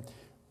say, and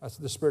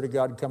the Spirit of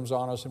God comes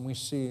on us and we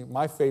see,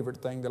 my favorite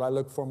thing that I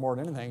look for more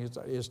than anything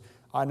is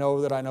I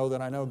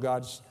know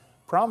God's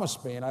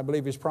promised me, and I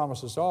believe He's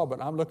promised us all,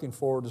 but I'm looking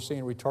forward to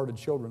seeing retarded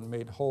children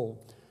made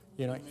whole.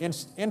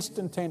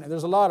 Instantaneous.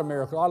 There's a lot of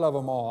miracles. I love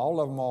them all. I'll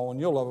love them all, and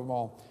you'll love them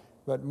all.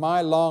 But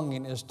my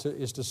longing is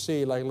to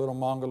see like little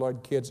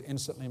mongoloid kids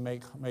instantly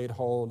made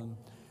whole,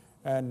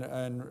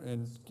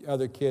 and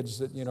other kids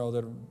that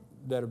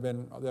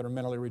that are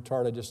mentally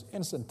retarded just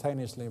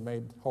instantaneously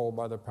made whole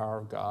by the power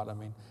of God.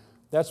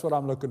 That's what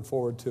I'm looking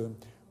forward to.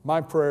 My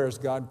prayer is,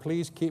 God,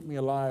 please keep me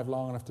alive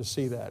long enough to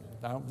see that.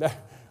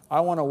 I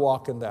want to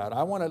walk in that.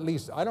 I want at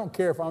least, I don't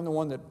care if I'm the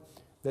one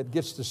that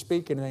gets to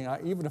speak anything,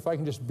 even if I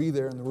can just be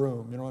there in the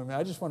room. You know what I mean?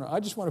 I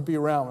just want to be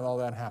around when all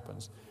that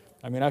happens.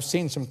 I've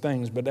seen some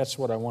things, but that's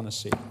what I want to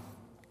see.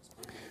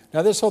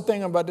 Now, this whole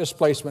thing about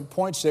displacement,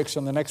 point 6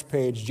 on the next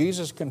page,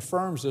 Jesus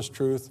confirms this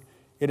truth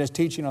in His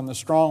teaching on the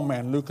strong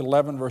man, Luke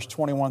 11, verse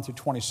 21 through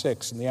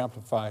 26 in the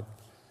Amplified.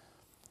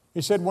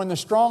 He said, when the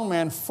strong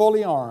man,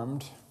 fully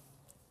armed,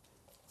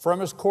 from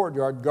his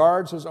courtyard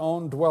guards his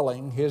own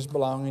dwelling, his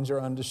belongings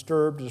are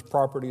undisturbed, his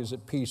property is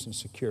at peace and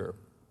secure.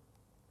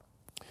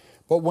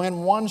 But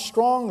when one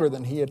stronger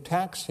than he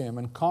attacks him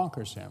and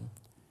conquers him,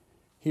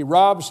 he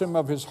robs him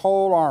of his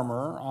whole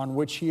armor on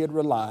which he had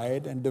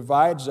relied and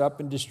divides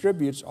up and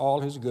distributes all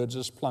his goods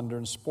as plunder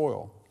and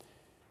spoil.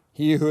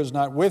 He who is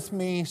not with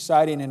me,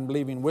 siding and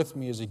believing with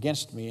me, is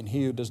against me, and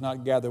he who does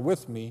not gather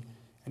with me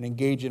and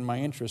engage in my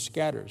interest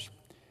scatters.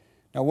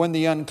 Now when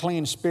the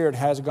unclean spirit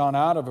has gone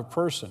out of a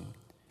person,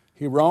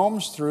 he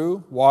roams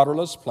through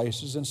waterless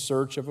places in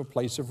search of a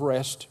place of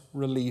rest,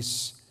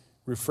 release,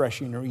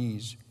 refreshing, or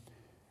ease.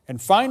 And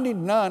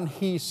finding none,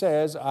 he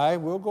says, I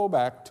will go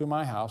back to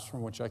my house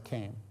from which I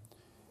came.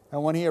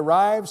 And when he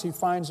arrives, he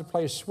finds the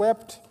place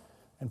swept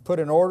and put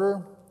in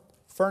order,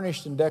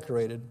 furnished and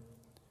decorated.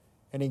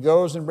 And he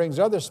goes and brings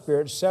other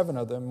spirits, 7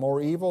 of them,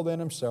 more evil than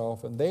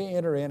himself, and they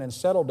enter in and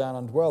settle down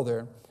and dwell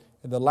there.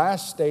 And the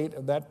last state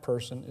of that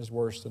person is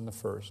worse than the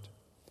first.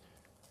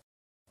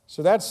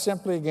 So that's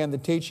simply, again, the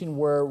teaching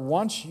where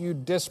once you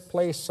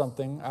displace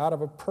something out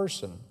of a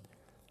person,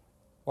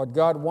 what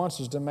God wants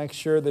is to make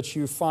sure that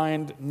you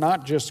find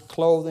not just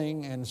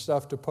clothing and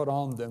stuff to put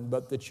on them,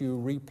 but that you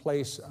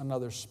replace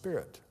another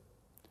spirit.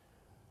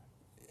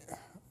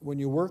 When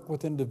you work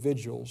with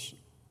individuals,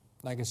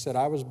 like I said,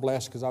 I was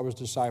blessed because I was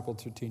discipled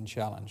through Teen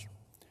Challenge.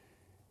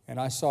 And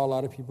I saw a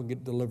lot of people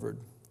get delivered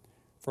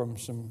from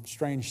some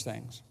strange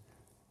things.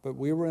 But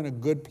we were in a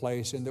good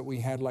place in that we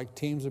had like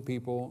teams of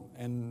people,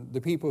 and the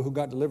people who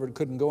got delivered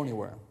couldn't go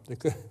anywhere. They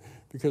could,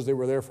 because they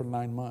were there for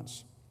 9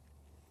 months.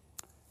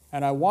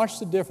 And I watched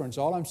the difference.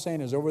 All I'm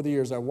saying is over the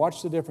years, I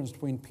watched the difference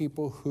between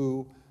people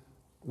who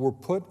were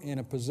put in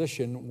a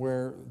position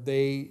where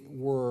they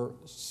were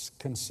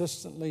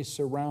consistently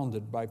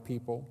surrounded by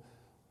people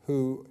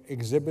who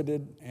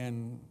exhibited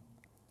and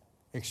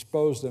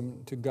exposed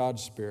them to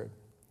God's Spirit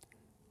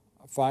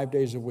 7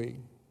 days a week,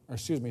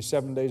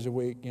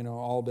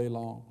 all day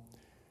long,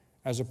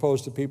 as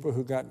opposed to people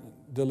who got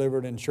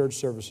delivered in church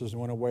services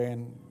and went away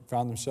and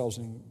found themselves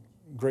in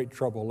great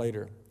trouble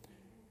later.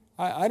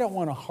 I don't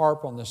want to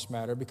harp on this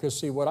matter because,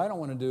 see, what I don't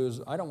want to do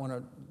is I don't want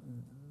to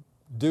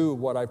do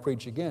what I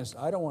preach against.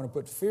 I don't want to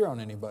put fear on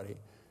anybody.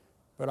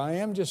 But I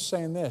am just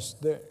saying this,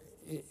 that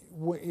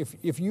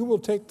if you will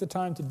take the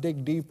time to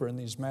dig deeper in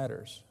these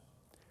matters,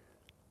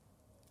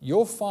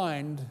 you'll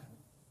find,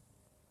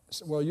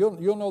 well,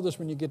 you'll know this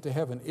when you get to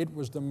heaven. It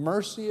was the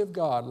mercy of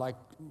God, like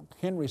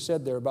Henry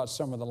said there about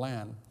some of the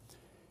land.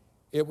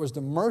 It was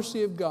the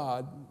mercy of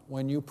God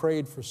when you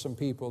prayed for some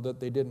people that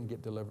they didn't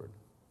get delivered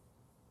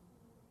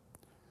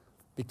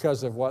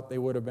because of what they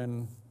would have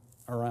been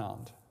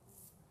around.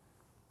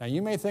 Now,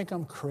 you may think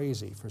I'm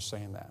crazy for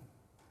saying that,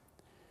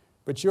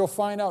 but you'll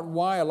find out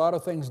why a lot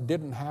of things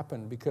didn't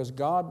happen, because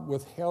God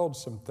withheld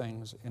some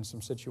things in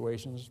some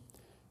situations,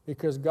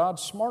 because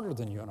God's smarter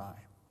than you and I.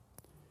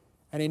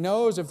 And He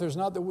knows if there's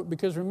not,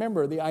 because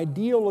remember, the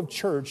ideal of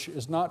church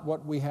is not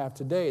what we have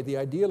today. The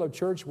ideal of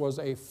church was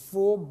a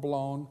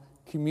full-blown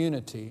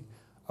community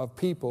of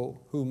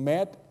people who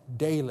met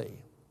daily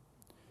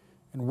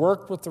and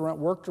worked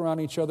around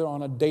each other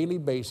on a daily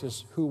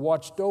basis, who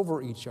watched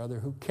over each other,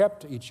 who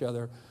kept each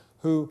other,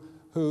 who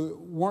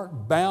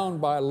weren't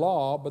bound by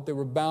law, but they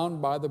were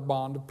bound by the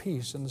bond of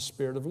peace and the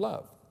spirit of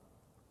love.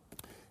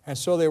 And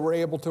so they were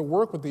able to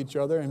work with each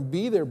other and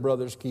be their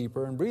brother's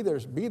keeper and be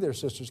their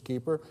sister's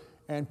keeper,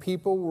 and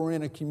people were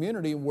in a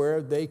community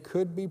where they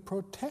could be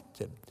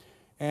protected.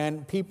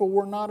 And people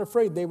were not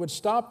afraid. They would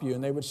stop you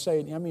and they would say,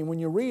 I mean, when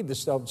you read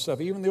this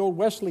stuff, even the old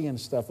Wesleyan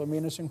stuff, I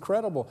mean, it's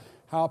incredible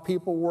how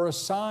people were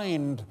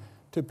assigned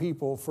to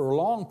people for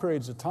long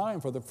periods of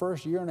time, for the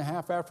first year and a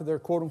half after their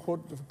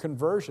quote-unquote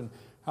conversion,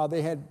 how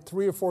they had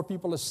 3 or 4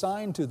 people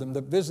assigned to them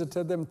that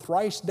visited them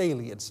thrice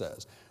daily, it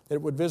says.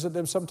 That would visit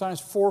them sometimes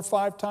 4 or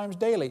 5 times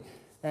daily.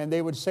 And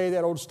they would say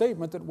that old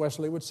statement that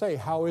Wesley would say,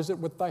 how is it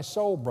with thy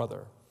soul,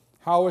 brother?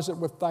 How is it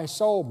with thy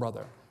soul,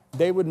 brother?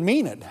 They would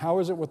mean it. How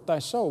is it with thy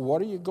soul?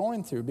 What are you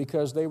going through?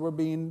 Because they were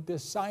being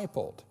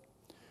discipled.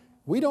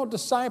 We don't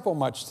disciple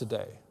much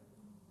today.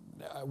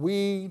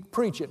 We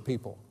preach at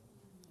people.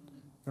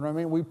 You know what I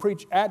mean? We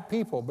preach at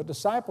people, but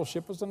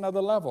discipleship is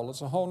another level.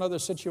 It's a whole other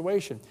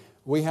situation.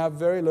 We have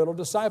very little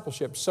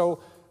discipleship.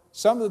 So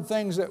some of the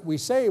things that we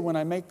say when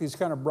I make these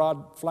kind of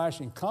broad,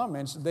 flashing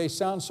comments, they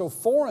sound so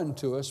foreign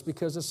to us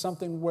because it's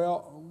something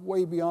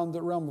way beyond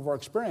the realm of our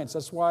experience.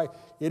 That's why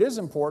it is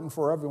important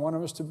for every one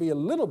of us to be a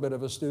little bit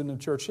of a student of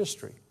church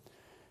history.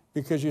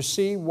 Because you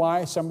see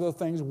why some of the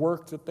things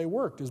worked that they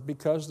worked is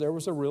because there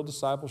was a real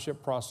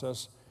discipleship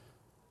process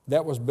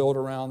that was built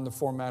around the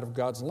format of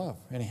God's love.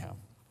 Anyhow,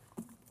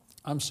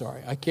 I'm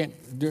sorry. I can't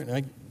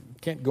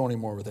go any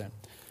more with that.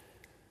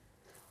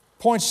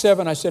 Point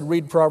 7, I said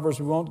read Proverbs.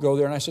 We won't go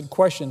there. And I said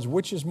questions.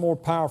 Which is more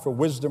powerful,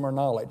 wisdom or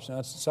knowledge? Now,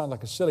 that sounds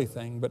like a silly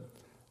thing, but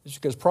it's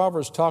because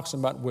Proverbs talks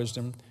about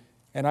wisdom.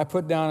 And I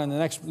put down in the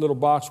next little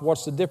box,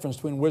 what's the difference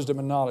between wisdom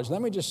and knowledge?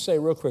 Let me just say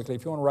real quickly,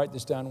 if you want to write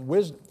this down,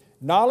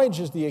 knowledge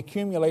is the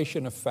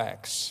accumulation of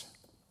facts.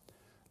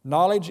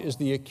 Knowledge is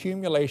the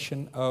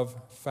accumulation of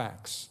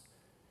facts.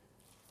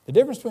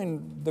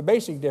 The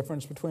basic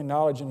difference between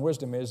knowledge and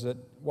wisdom is that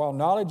while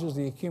knowledge is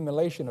the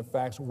accumulation of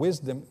facts,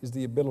 wisdom is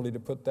the ability to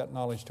put that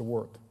knowledge to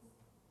work.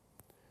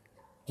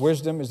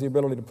 Wisdom is the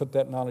ability to put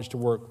that knowledge to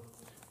work.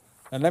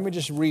 And let me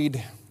just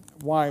read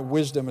why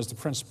wisdom is the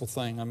principal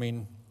thing. I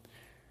mean,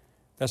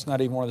 that's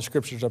not even one of the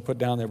scriptures I put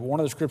down there, but one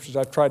of the scriptures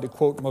I've tried to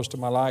quote most of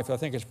my life, I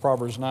think it's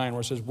Proverbs 9,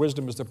 where it says,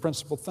 wisdom is the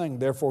principal thing,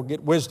 therefore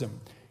get wisdom.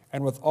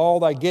 And with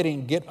all thy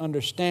getting, get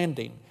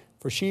understanding,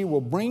 for she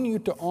will bring you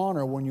to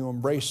honor when you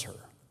embrace her.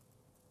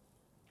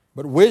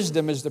 But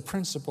wisdom is the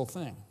principal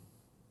thing.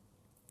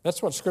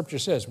 That's what Scripture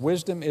says.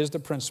 Wisdom is the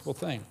principal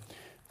thing.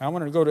 Now, I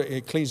want to go to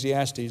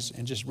Ecclesiastes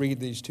and just read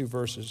these 2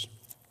 verses.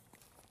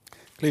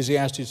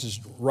 Ecclesiastes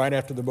is right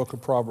after the book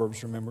of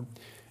Proverbs, remember.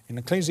 In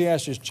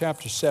Ecclesiastes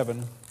chapter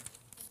 7,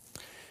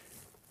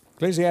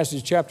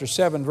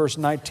 verse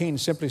 19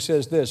 simply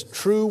says this,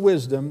 True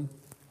wisdom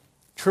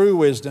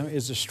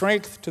is the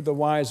strength to the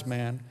wise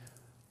man,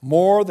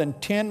 more than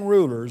 10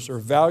 rulers or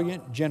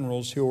valiant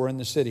generals who are in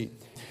the city.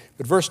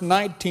 But verse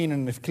 19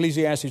 in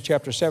Ecclesiastes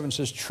chapter 7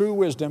 says, True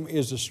wisdom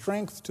is the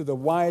strength to the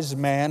wise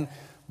man,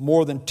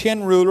 more than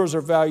 10 rulers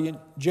or valiant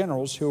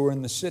generals who are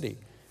in the city.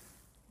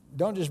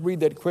 Don't just read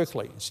that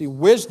quickly. See,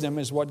 wisdom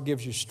is what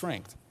gives you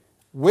strength.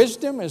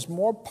 Wisdom is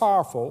more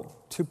powerful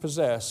to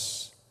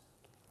possess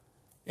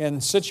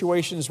in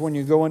situations when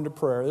you go into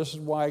prayer. This is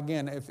why,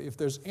 again, if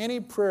there's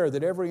any prayer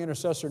that every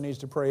intercessor needs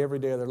to pray every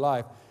day of their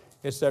life,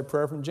 it's that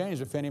prayer from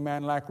James, if any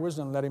man lack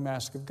wisdom, let him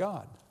ask of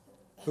God,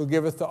 who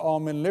giveth to all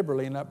men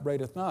liberally and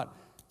upbraideth not.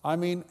 I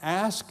mean,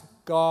 ask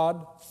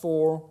God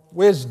for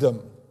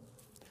wisdom.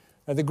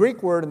 Now, the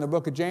Greek word in the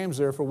book of James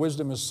there for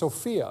wisdom is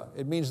Sophia.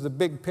 It means the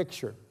big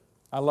picture.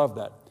 I love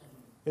that.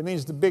 It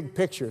means the big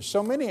picture.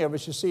 So many of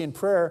us, you see, in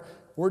prayer,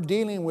 we're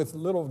dealing with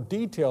little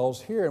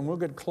details here, and we'll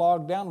get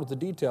clogged down with the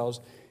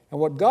details. And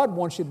what God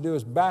wants you to do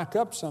is back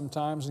up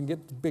sometimes and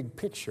get the big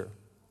picture.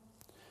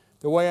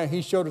 The way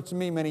He showed it to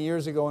me many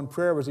years ago in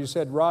prayer was He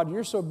said, Rod,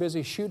 you're so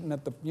busy shooting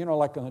at the,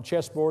 like on the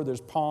chessboard,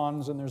 there's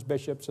pawns and there's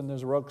bishops and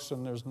there's rooks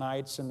and there's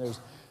knights and there's,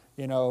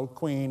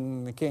 queen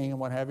and the king and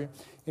what have you.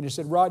 And He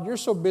said, Rod, you're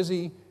so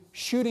busy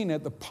shooting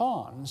at the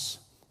pawns.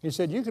 He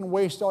said, you can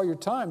waste all your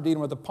time dealing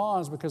with the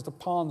pawns because the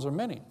pawns are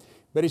many.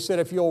 But He said,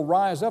 if you'll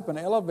rise up and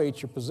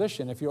elevate your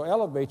position, if you'll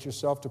elevate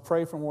yourself to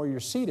pray from where you're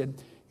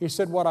seated, He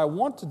said, what I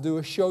want to do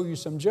is show you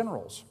some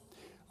generals.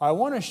 I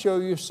want to show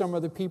you some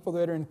of the people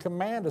that are in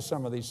command of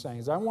some of these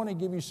things. I want to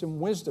give you some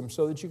wisdom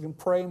so that you can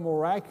pray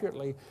more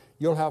accurately.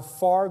 You'll have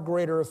far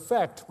greater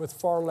effect with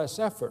far less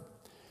effort.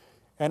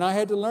 And I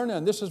had to learn that.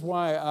 And this is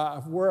why,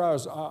 where I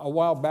was a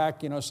while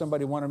back,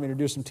 somebody wanted me to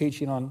do some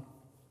teaching on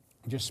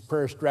just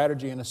prayer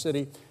strategy in a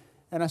city.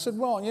 And I said,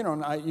 well,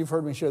 you've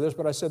heard me share this,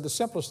 but I said the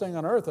simplest thing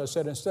on earth, I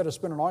said, instead of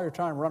spending all your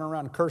time running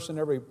around cursing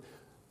every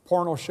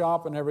porno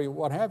shop and every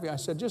what have you, I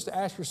said, just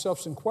ask yourself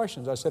some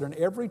questions. I said, in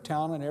every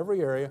town and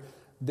every area,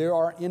 there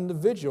are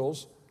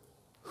individuals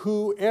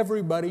who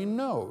everybody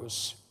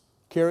knows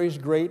carries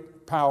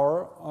great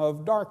power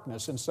of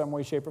darkness in some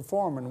way, shape, or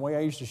form. And the way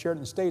I used to share it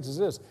in the States is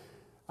this.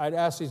 I'd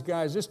ask these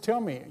guys, just tell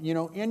me,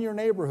 in your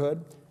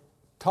neighborhood,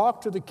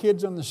 talk to the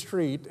kids on the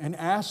street and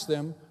ask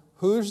them,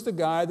 who's the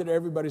guy that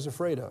everybody's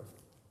afraid of?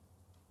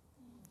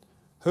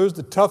 Who's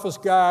the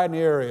toughest guy in the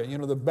area?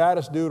 The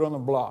baddest dude on the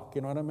block.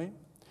 You know what I mean?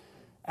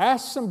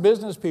 Ask some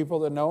business people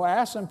that know.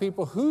 Ask some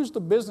people, who's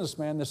the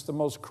businessman that's the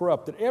most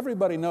corrupt, that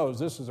everybody knows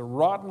this is a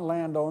rotten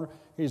landowner,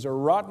 he's a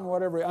rotten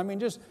whatever.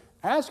 Just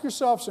ask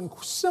yourself some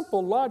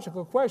simple,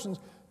 logical questions.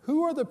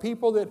 Who are the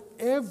people that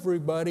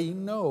everybody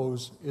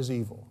knows is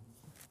evil?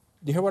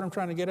 Do you hear what I'm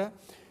trying to get at?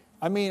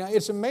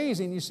 It's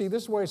amazing. You see,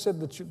 this is why I said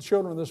the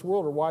children of this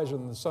world are wiser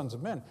than the sons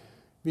of men.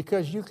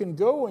 Because you can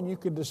go and you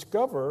can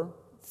discover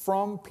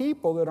from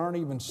people that aren't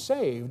even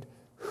saved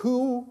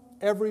who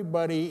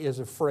everybody is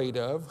afraid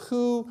of,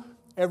 who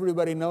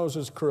everybody knows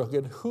is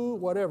crooked, who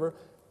whatever,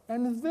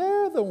 and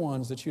they're the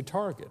ones that you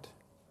target.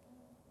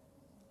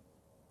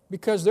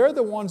 Because they're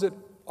the ones that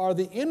are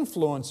the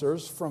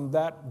influencers from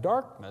that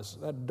darkness,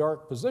 that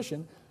dark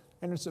position.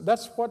 And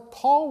that's what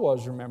Paul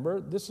was, remember.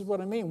 This is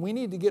what I mean. We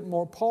need to get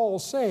more Paul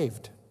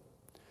saved.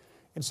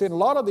 And see, a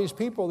lot of these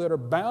people that are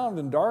bound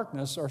in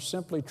darkness are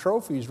simply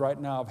trophies right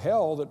now of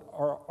hell that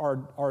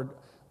are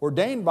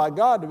ordained by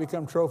God to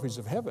become trophies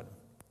of heaven.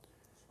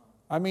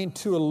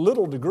 To a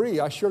little degree,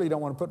 I surely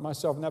don't want to put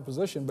myself in that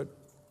position, but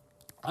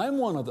I'm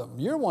one of them.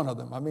 You're one of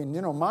them.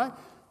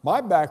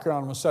 My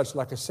background was such,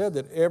 like I said,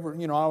 that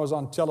I was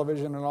on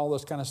television and all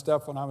this kind of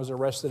stuff when I was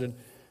arrested, and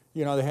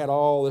they had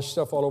all this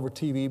stuff all over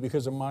TV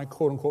because of my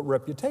quote-unquote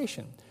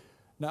reputation.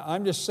 Now,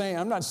 I'm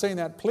not saying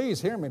that,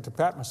 please hear me, to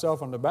pat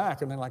myself on the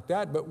back or anything like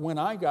that, but when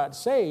I got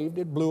saved,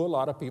 it blew a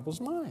lot of people's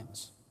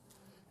minds.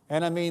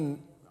 And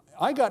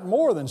I got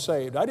more than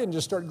saved. I didn't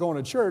just start going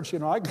to church,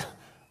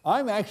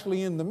 I'm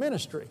actually in the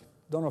ministry.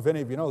 Don't know if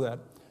any of you know that.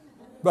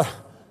 But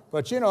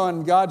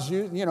and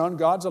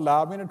God's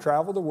allowed me to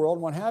travel the world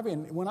and what have you.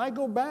 And when I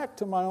go back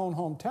to my own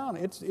hometown,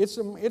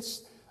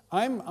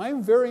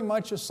 I'm very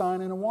much a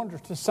sign and a wonder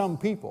to some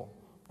people.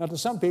 Now, to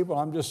some people,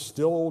 I'm just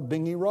still old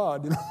dingy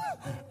Rod,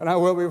 and I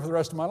will be for the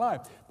rest of my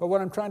life. But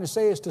what I'm trying to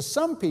say is, to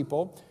some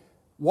people,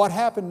 what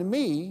happened to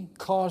me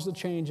caused a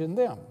change in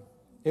them.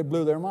 It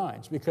blew their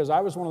minds, because I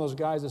was one of those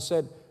guys that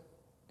said,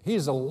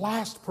 he's the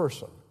last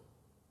person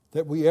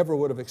that we ever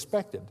would have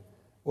expected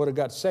would have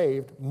got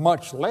saved,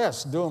 much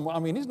less doing,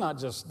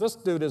 this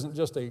dude isn't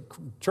just a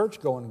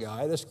church-going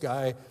guy. This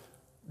guy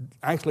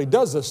actually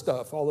does this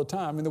stuff all the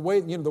time. The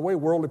way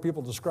worldly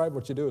people describe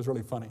what you do is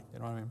really funny, you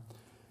know what I mean?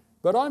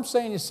 But I'm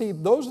saying, you see,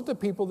 those are the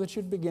people that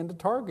you'd begin to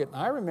target.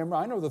 And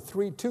I know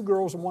the two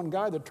girls and one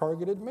guy that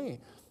targeted me.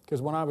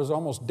 Because when I was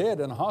almost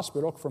dead in a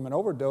hospital from an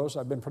overdose,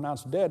 I've been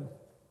pronounced dead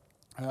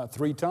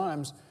 3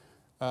 times.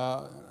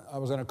 I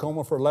was in a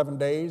coma for 11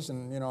 days,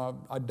 and,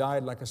 I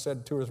died, like I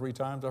said, 2 or 3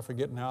 times. I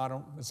forget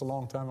now. It's a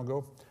long time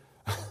ago.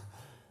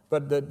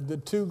 But the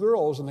 2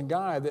 girls and the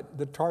guy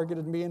that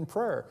targeted me in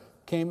prayer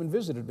came and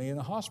visited me in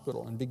the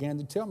hospital and began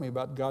to tell me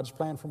about God's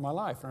plan for my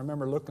life. And I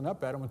remember looking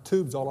up at them with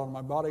tubes all on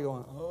my body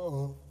going,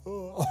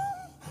 oh.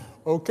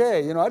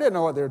 Okay, I didn't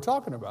know what they were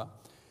talking about.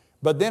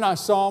 But then I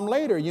saw them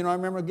later. I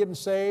remember getting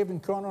saved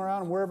and going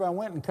around and wherever I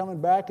went and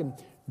coming back, and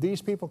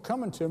these people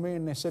coming to me,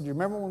 and they said, you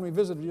remember when we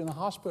visited you in the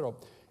hospital?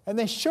 And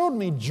they showed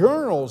me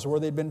journals where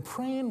they'd been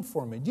praying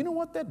for me. Do you know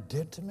what that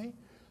did to me?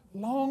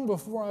 Long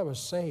before I was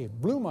saved.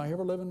 Blew my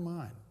ever-living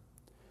mind.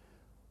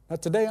 Now,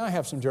 today I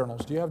have some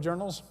journals. Do you have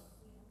journals?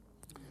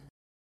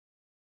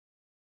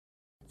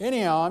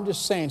 Anyhow, I'm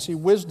just saying, see,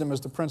 wisdom is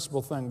the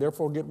principal thing.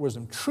 Therefore, get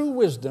wisdom. True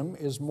wisdom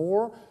is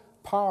more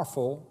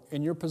powerful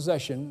in your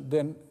possession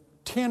than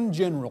 10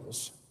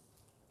 generals.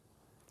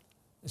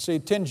 You see,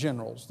 10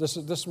 generals. This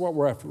is what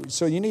we're after.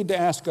 So you need to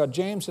ask God.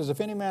 James says, if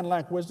any man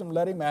lack wisdom,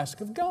 let him ask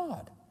of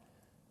God.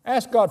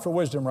 Ask God for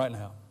wisdom right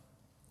now.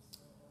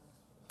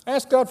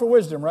 Ask God for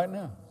wisdom right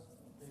now.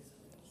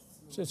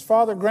 Says,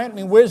 Father, grant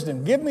me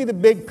wisdom. Give me the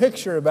big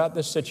picture about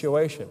this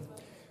situation.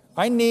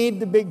 I need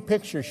the big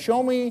picture.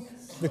 Show me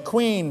the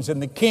queens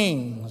and the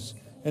kings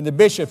and the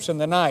bishops and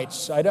the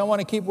knights. I don't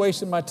want to keep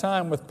wasting my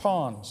time with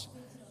pawns.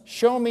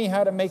 Show me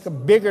how to make a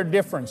bigger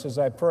difference as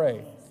I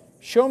pray.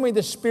 Show me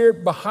the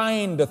spirit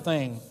behind the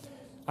thing.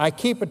 I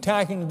keep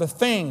attacking the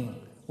thing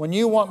when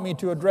you want me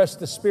to address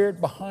the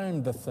spirit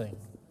behind the thing.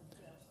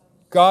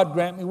 God,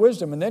 grant me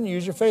wisdom. And then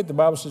use your faith. The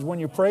Bible says when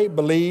you pray,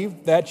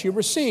 believe that you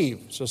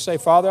receive. So say,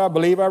 Father, I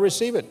believe I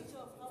receive it.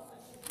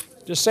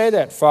 Just say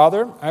that.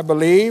 Father, I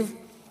believe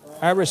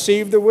I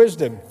receive the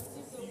wisdom.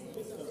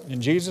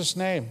 In Jesus'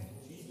 name.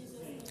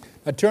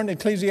 I turn to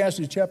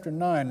Ecclesiastes chapter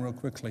 9 real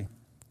quickly.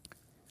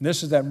 And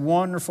this is that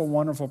wonderful,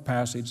 wonderful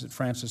passage that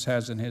Francis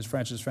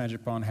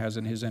Frangipane has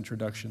in his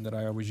introduction that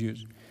I always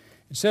use.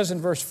 It says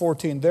in verse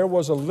 14, there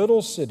was a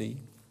little city.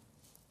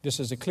 This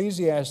is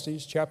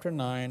Ecclesiastes chapter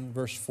 9,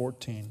 verse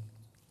 14.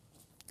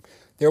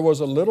 There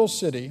was a little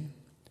city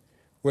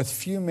with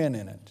few men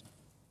in it.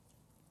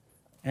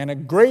 And a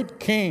great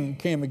king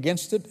came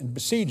against it and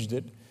besieged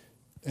it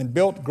and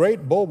built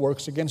great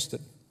bulwarks against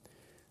it.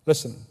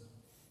 Listen,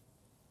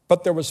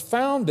 but there was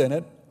found in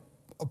it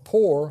a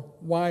poor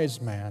wise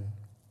man,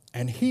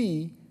 and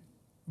he,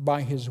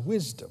 by his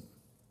wisdom,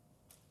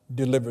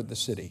 delivered the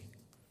city.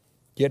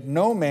 Yet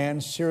no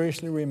man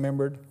seriously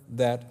remembered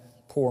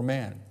that poor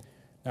man.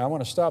 Now, I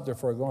want to stop there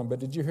before I go on, but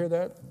did you hear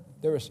that?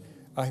 There was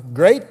a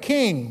great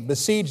king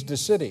besieged the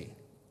city.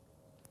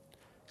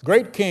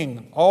 Great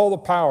king, all the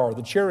power,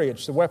 the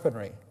chariots, the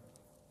weaponry.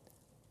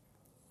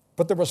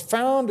 But there was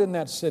found in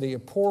that city a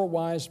poor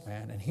wise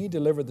man, and he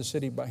delivered the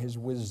city by his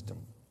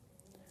wisdom.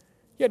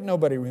 Yet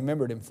nobody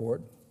remembered him for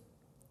it.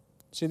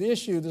 See, the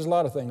issue, there's a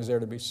lot of things there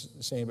to be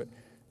seen, but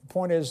the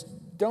point is,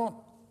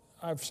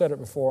 I've said it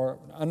before,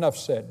 enough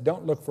said,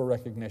 don't look for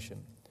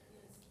recognition.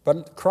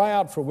 But cry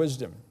out for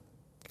wisdom,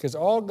 because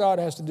all God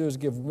has to do is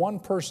give one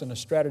person a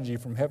strategy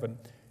from heaven,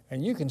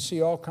 and you can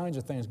see all kinds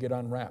of things get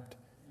unwrapped.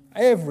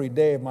 Every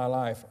day of my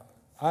life,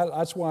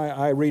 that's why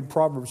I read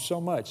Proverbs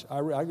so much.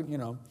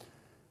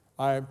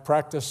 I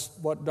practice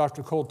what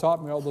Dr. Cole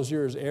taught me all those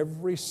years.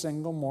 Every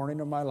single morning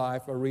of my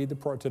life, I read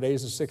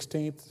today's the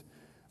 16th.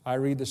 I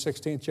read the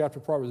 16th chapter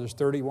of Proverbs. There's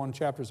 31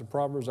 chapters of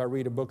Proverbs. I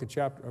read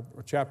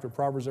a chapter of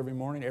Proverbs every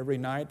morning. Every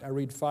night, I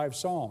read 5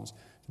 Psalms.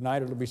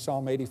 Tonight, it'll be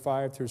Psalm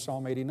 85 through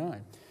Psalm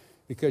 89.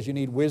 Because you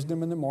need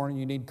wisdom in the morning,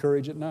 you need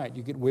courage at night.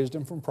 You get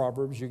wisdom from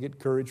Proverbs, you get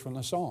courage from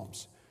the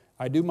Psalms.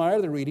 I do my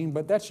other reading,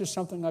 but that's just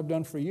something I've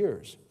done for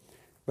years.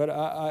 But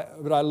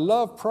I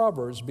love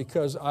Proverbs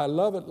because I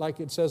love it like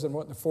it says in the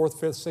 4th,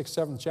 5th,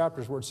 6th, 7th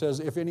chapters where it says,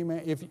 if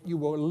you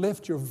will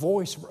lift your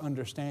voice for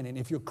understanding,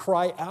 if you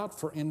cry out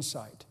for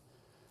insight.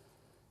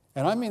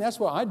 And I mean, that's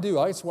what I do.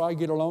 That's why I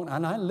get alone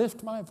and I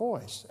lift my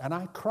voice and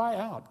I cry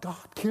out, God,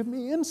 give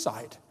me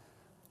insight.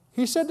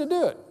 He said to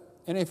do it.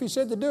 And if he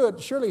said to do it,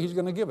 surely he's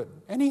going to give it.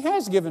 And he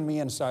has given me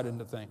insight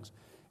into things.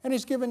 And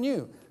he's given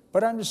you.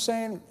 But I'm just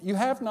saying, you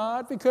have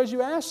not because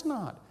you ask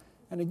not.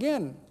 And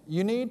again,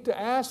 you need to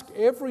ask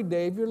every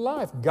day of your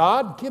life,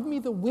 God, give me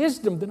the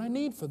wisdom that I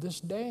need for this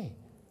day.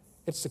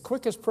 It's the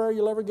quickest prayer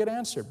you'll ever get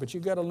answered, but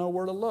you've got to know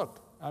where to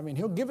look. I mean,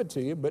 he'll give it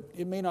to you, but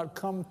it may not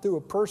come through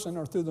a person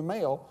or through the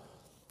mail.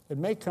 It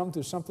may come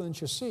through something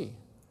that you see.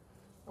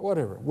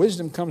 Whatever.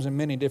 Wisdom comes in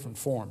many different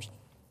forms.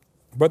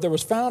 But there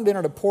was found in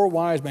it a poor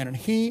wise man, and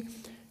he,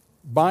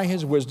 by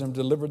his wisdom,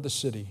 delivered the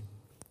city.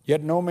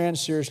 Yet no man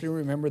seriously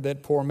remembered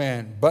that poor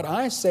man. But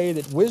I say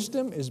that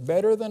wisdom is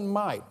better than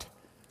might,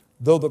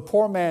 though the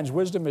poor man's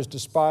wisdom is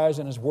despised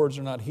and his words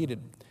are not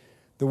heeded.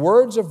 The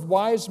words of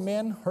wise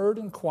men heard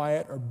in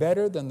quiet are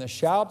better than the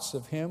shouts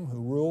of him who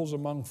rules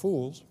among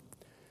fools.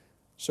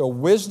 So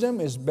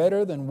wisdom is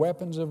better than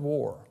weapons of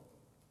war,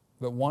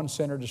 but one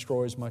sinner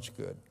destroys much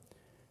good.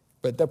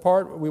 But the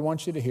part we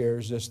want you to hear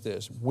is just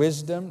this.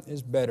 Wisdom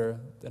is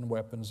better than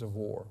weapons of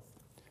war.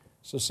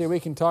 So see, we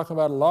can talk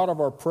about a lot of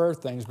our prayer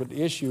things, but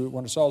the issue,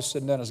 when it's all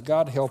said and done, is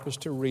God help us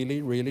to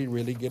really, really,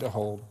 really get a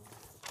hold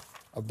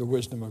of the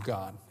wisdom of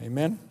God.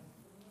 Amen?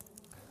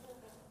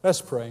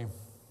 Let's pray.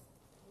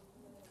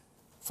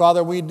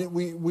 Father,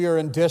 we are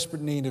in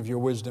desperate need of your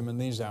wisdom in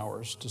these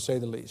hours, to say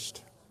the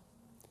least.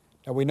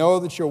 Now, we know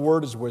that your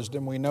word is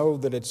wisdom. We know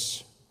that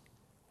it's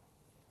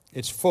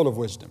full of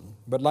wisdom.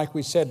 But like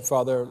we said,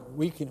 Father,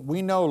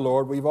 we know,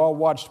 Lord, we've all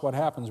watched what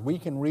happens. We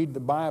can read the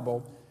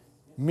Bible,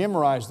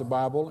 memorize the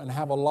Bible, and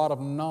have a lot of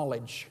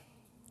knowledge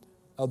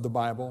of the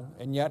Bible,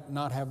 and yet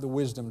not have the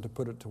wisdom to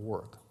put it to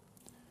work.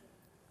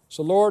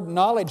 So, Lord,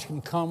 knowledge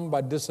can come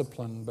by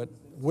discipline, but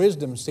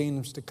wisdom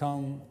seems to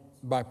come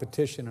by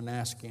petition and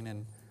asking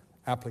and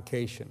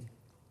application.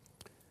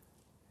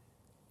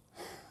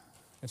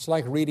 It's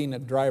like reading a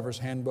driver's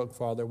handbook,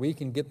 Father. We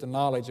can get the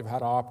knowledge of how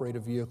to operate a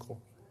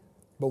vehicle,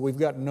 but we've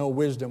got no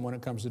wisdom when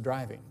it comes to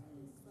driving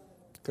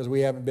because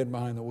we haven't been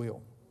behind the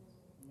wheel.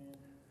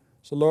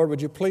 So, Lord,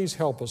 would you please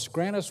help us?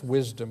 Grant us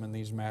wisdom in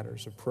these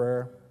matters of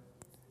prayer.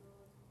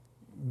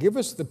 Give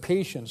us the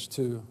patience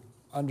to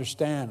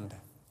understand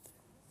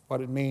what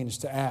it means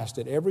to ask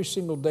that every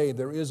single day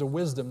there is a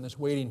wisdom that's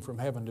waiting from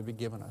heaven to be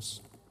given us.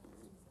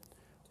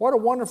 What a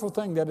wonderful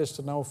thing that is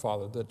to know,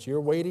 Father, that you're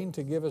waiting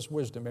to give us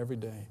wisdom every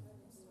day.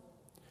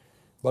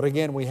 But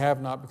again, we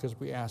have not because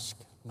we ask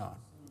not.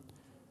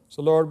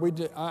 So Lord,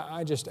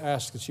 I just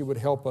ask that you would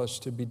help us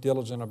to be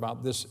diligent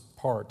about this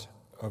part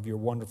of your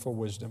wonderful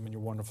wisdom and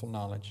your wonderful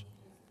knowledge,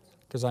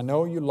 because I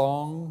know you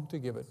long to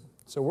give it.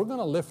 So we're going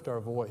to lift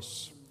our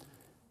voice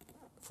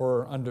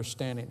for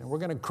understanding, and we're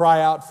going to cry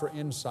out for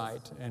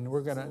insight, and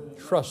we're going to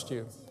trust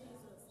you.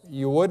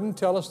 You wouldn't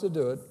tell us to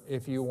do it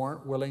if you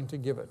weren't willing to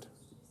give it.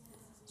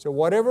 So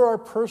whatever our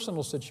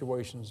personal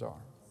situations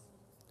are,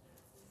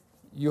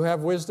 you have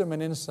wisdom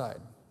and insight.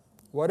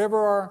 Whatever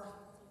our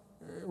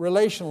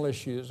relational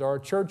issues, our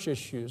church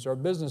issues, our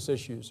business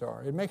issues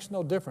are, it makes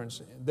no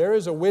difference. There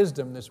is a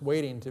wisdom that's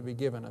waiting to be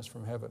given us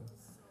from heaven.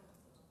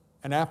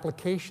 An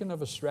application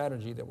of a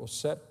strategy that will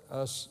set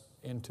us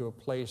into a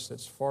place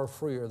that's far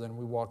freer than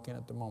we walk in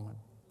at the moment.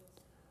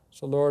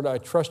 So Lord, I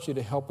trust you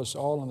to help us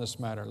all in this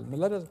matter.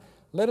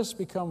 Let us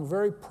become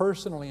very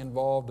personally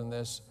involved in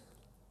this,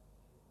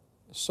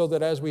 so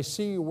that as we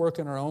see you work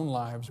in our own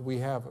lives, we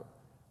have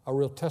a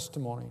real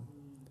testimony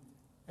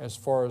as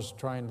far as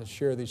trying to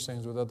share these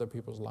things with other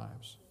people's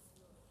lives.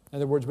 In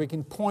other words, we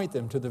can point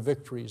them to the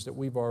victories that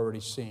we've already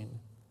seen.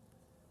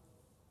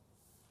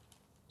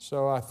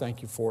 So I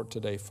thank you for it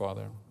today,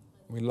 Father.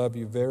 We love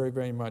you very,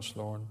 very much,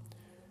 Lord.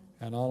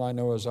 And all I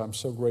know is I'm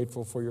so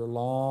grateful for your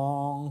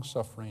long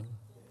suffering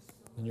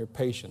and your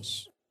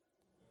patience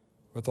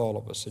with all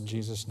of us. In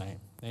Jesus'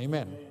 name,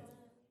 amen.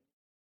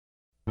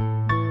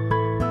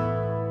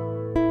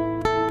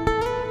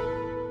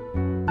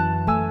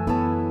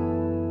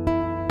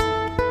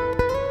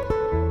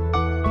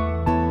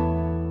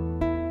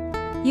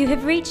 You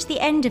have reached the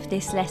end of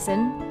this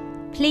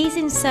lesson. Please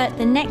insert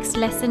the next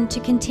lesson to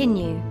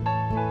continue.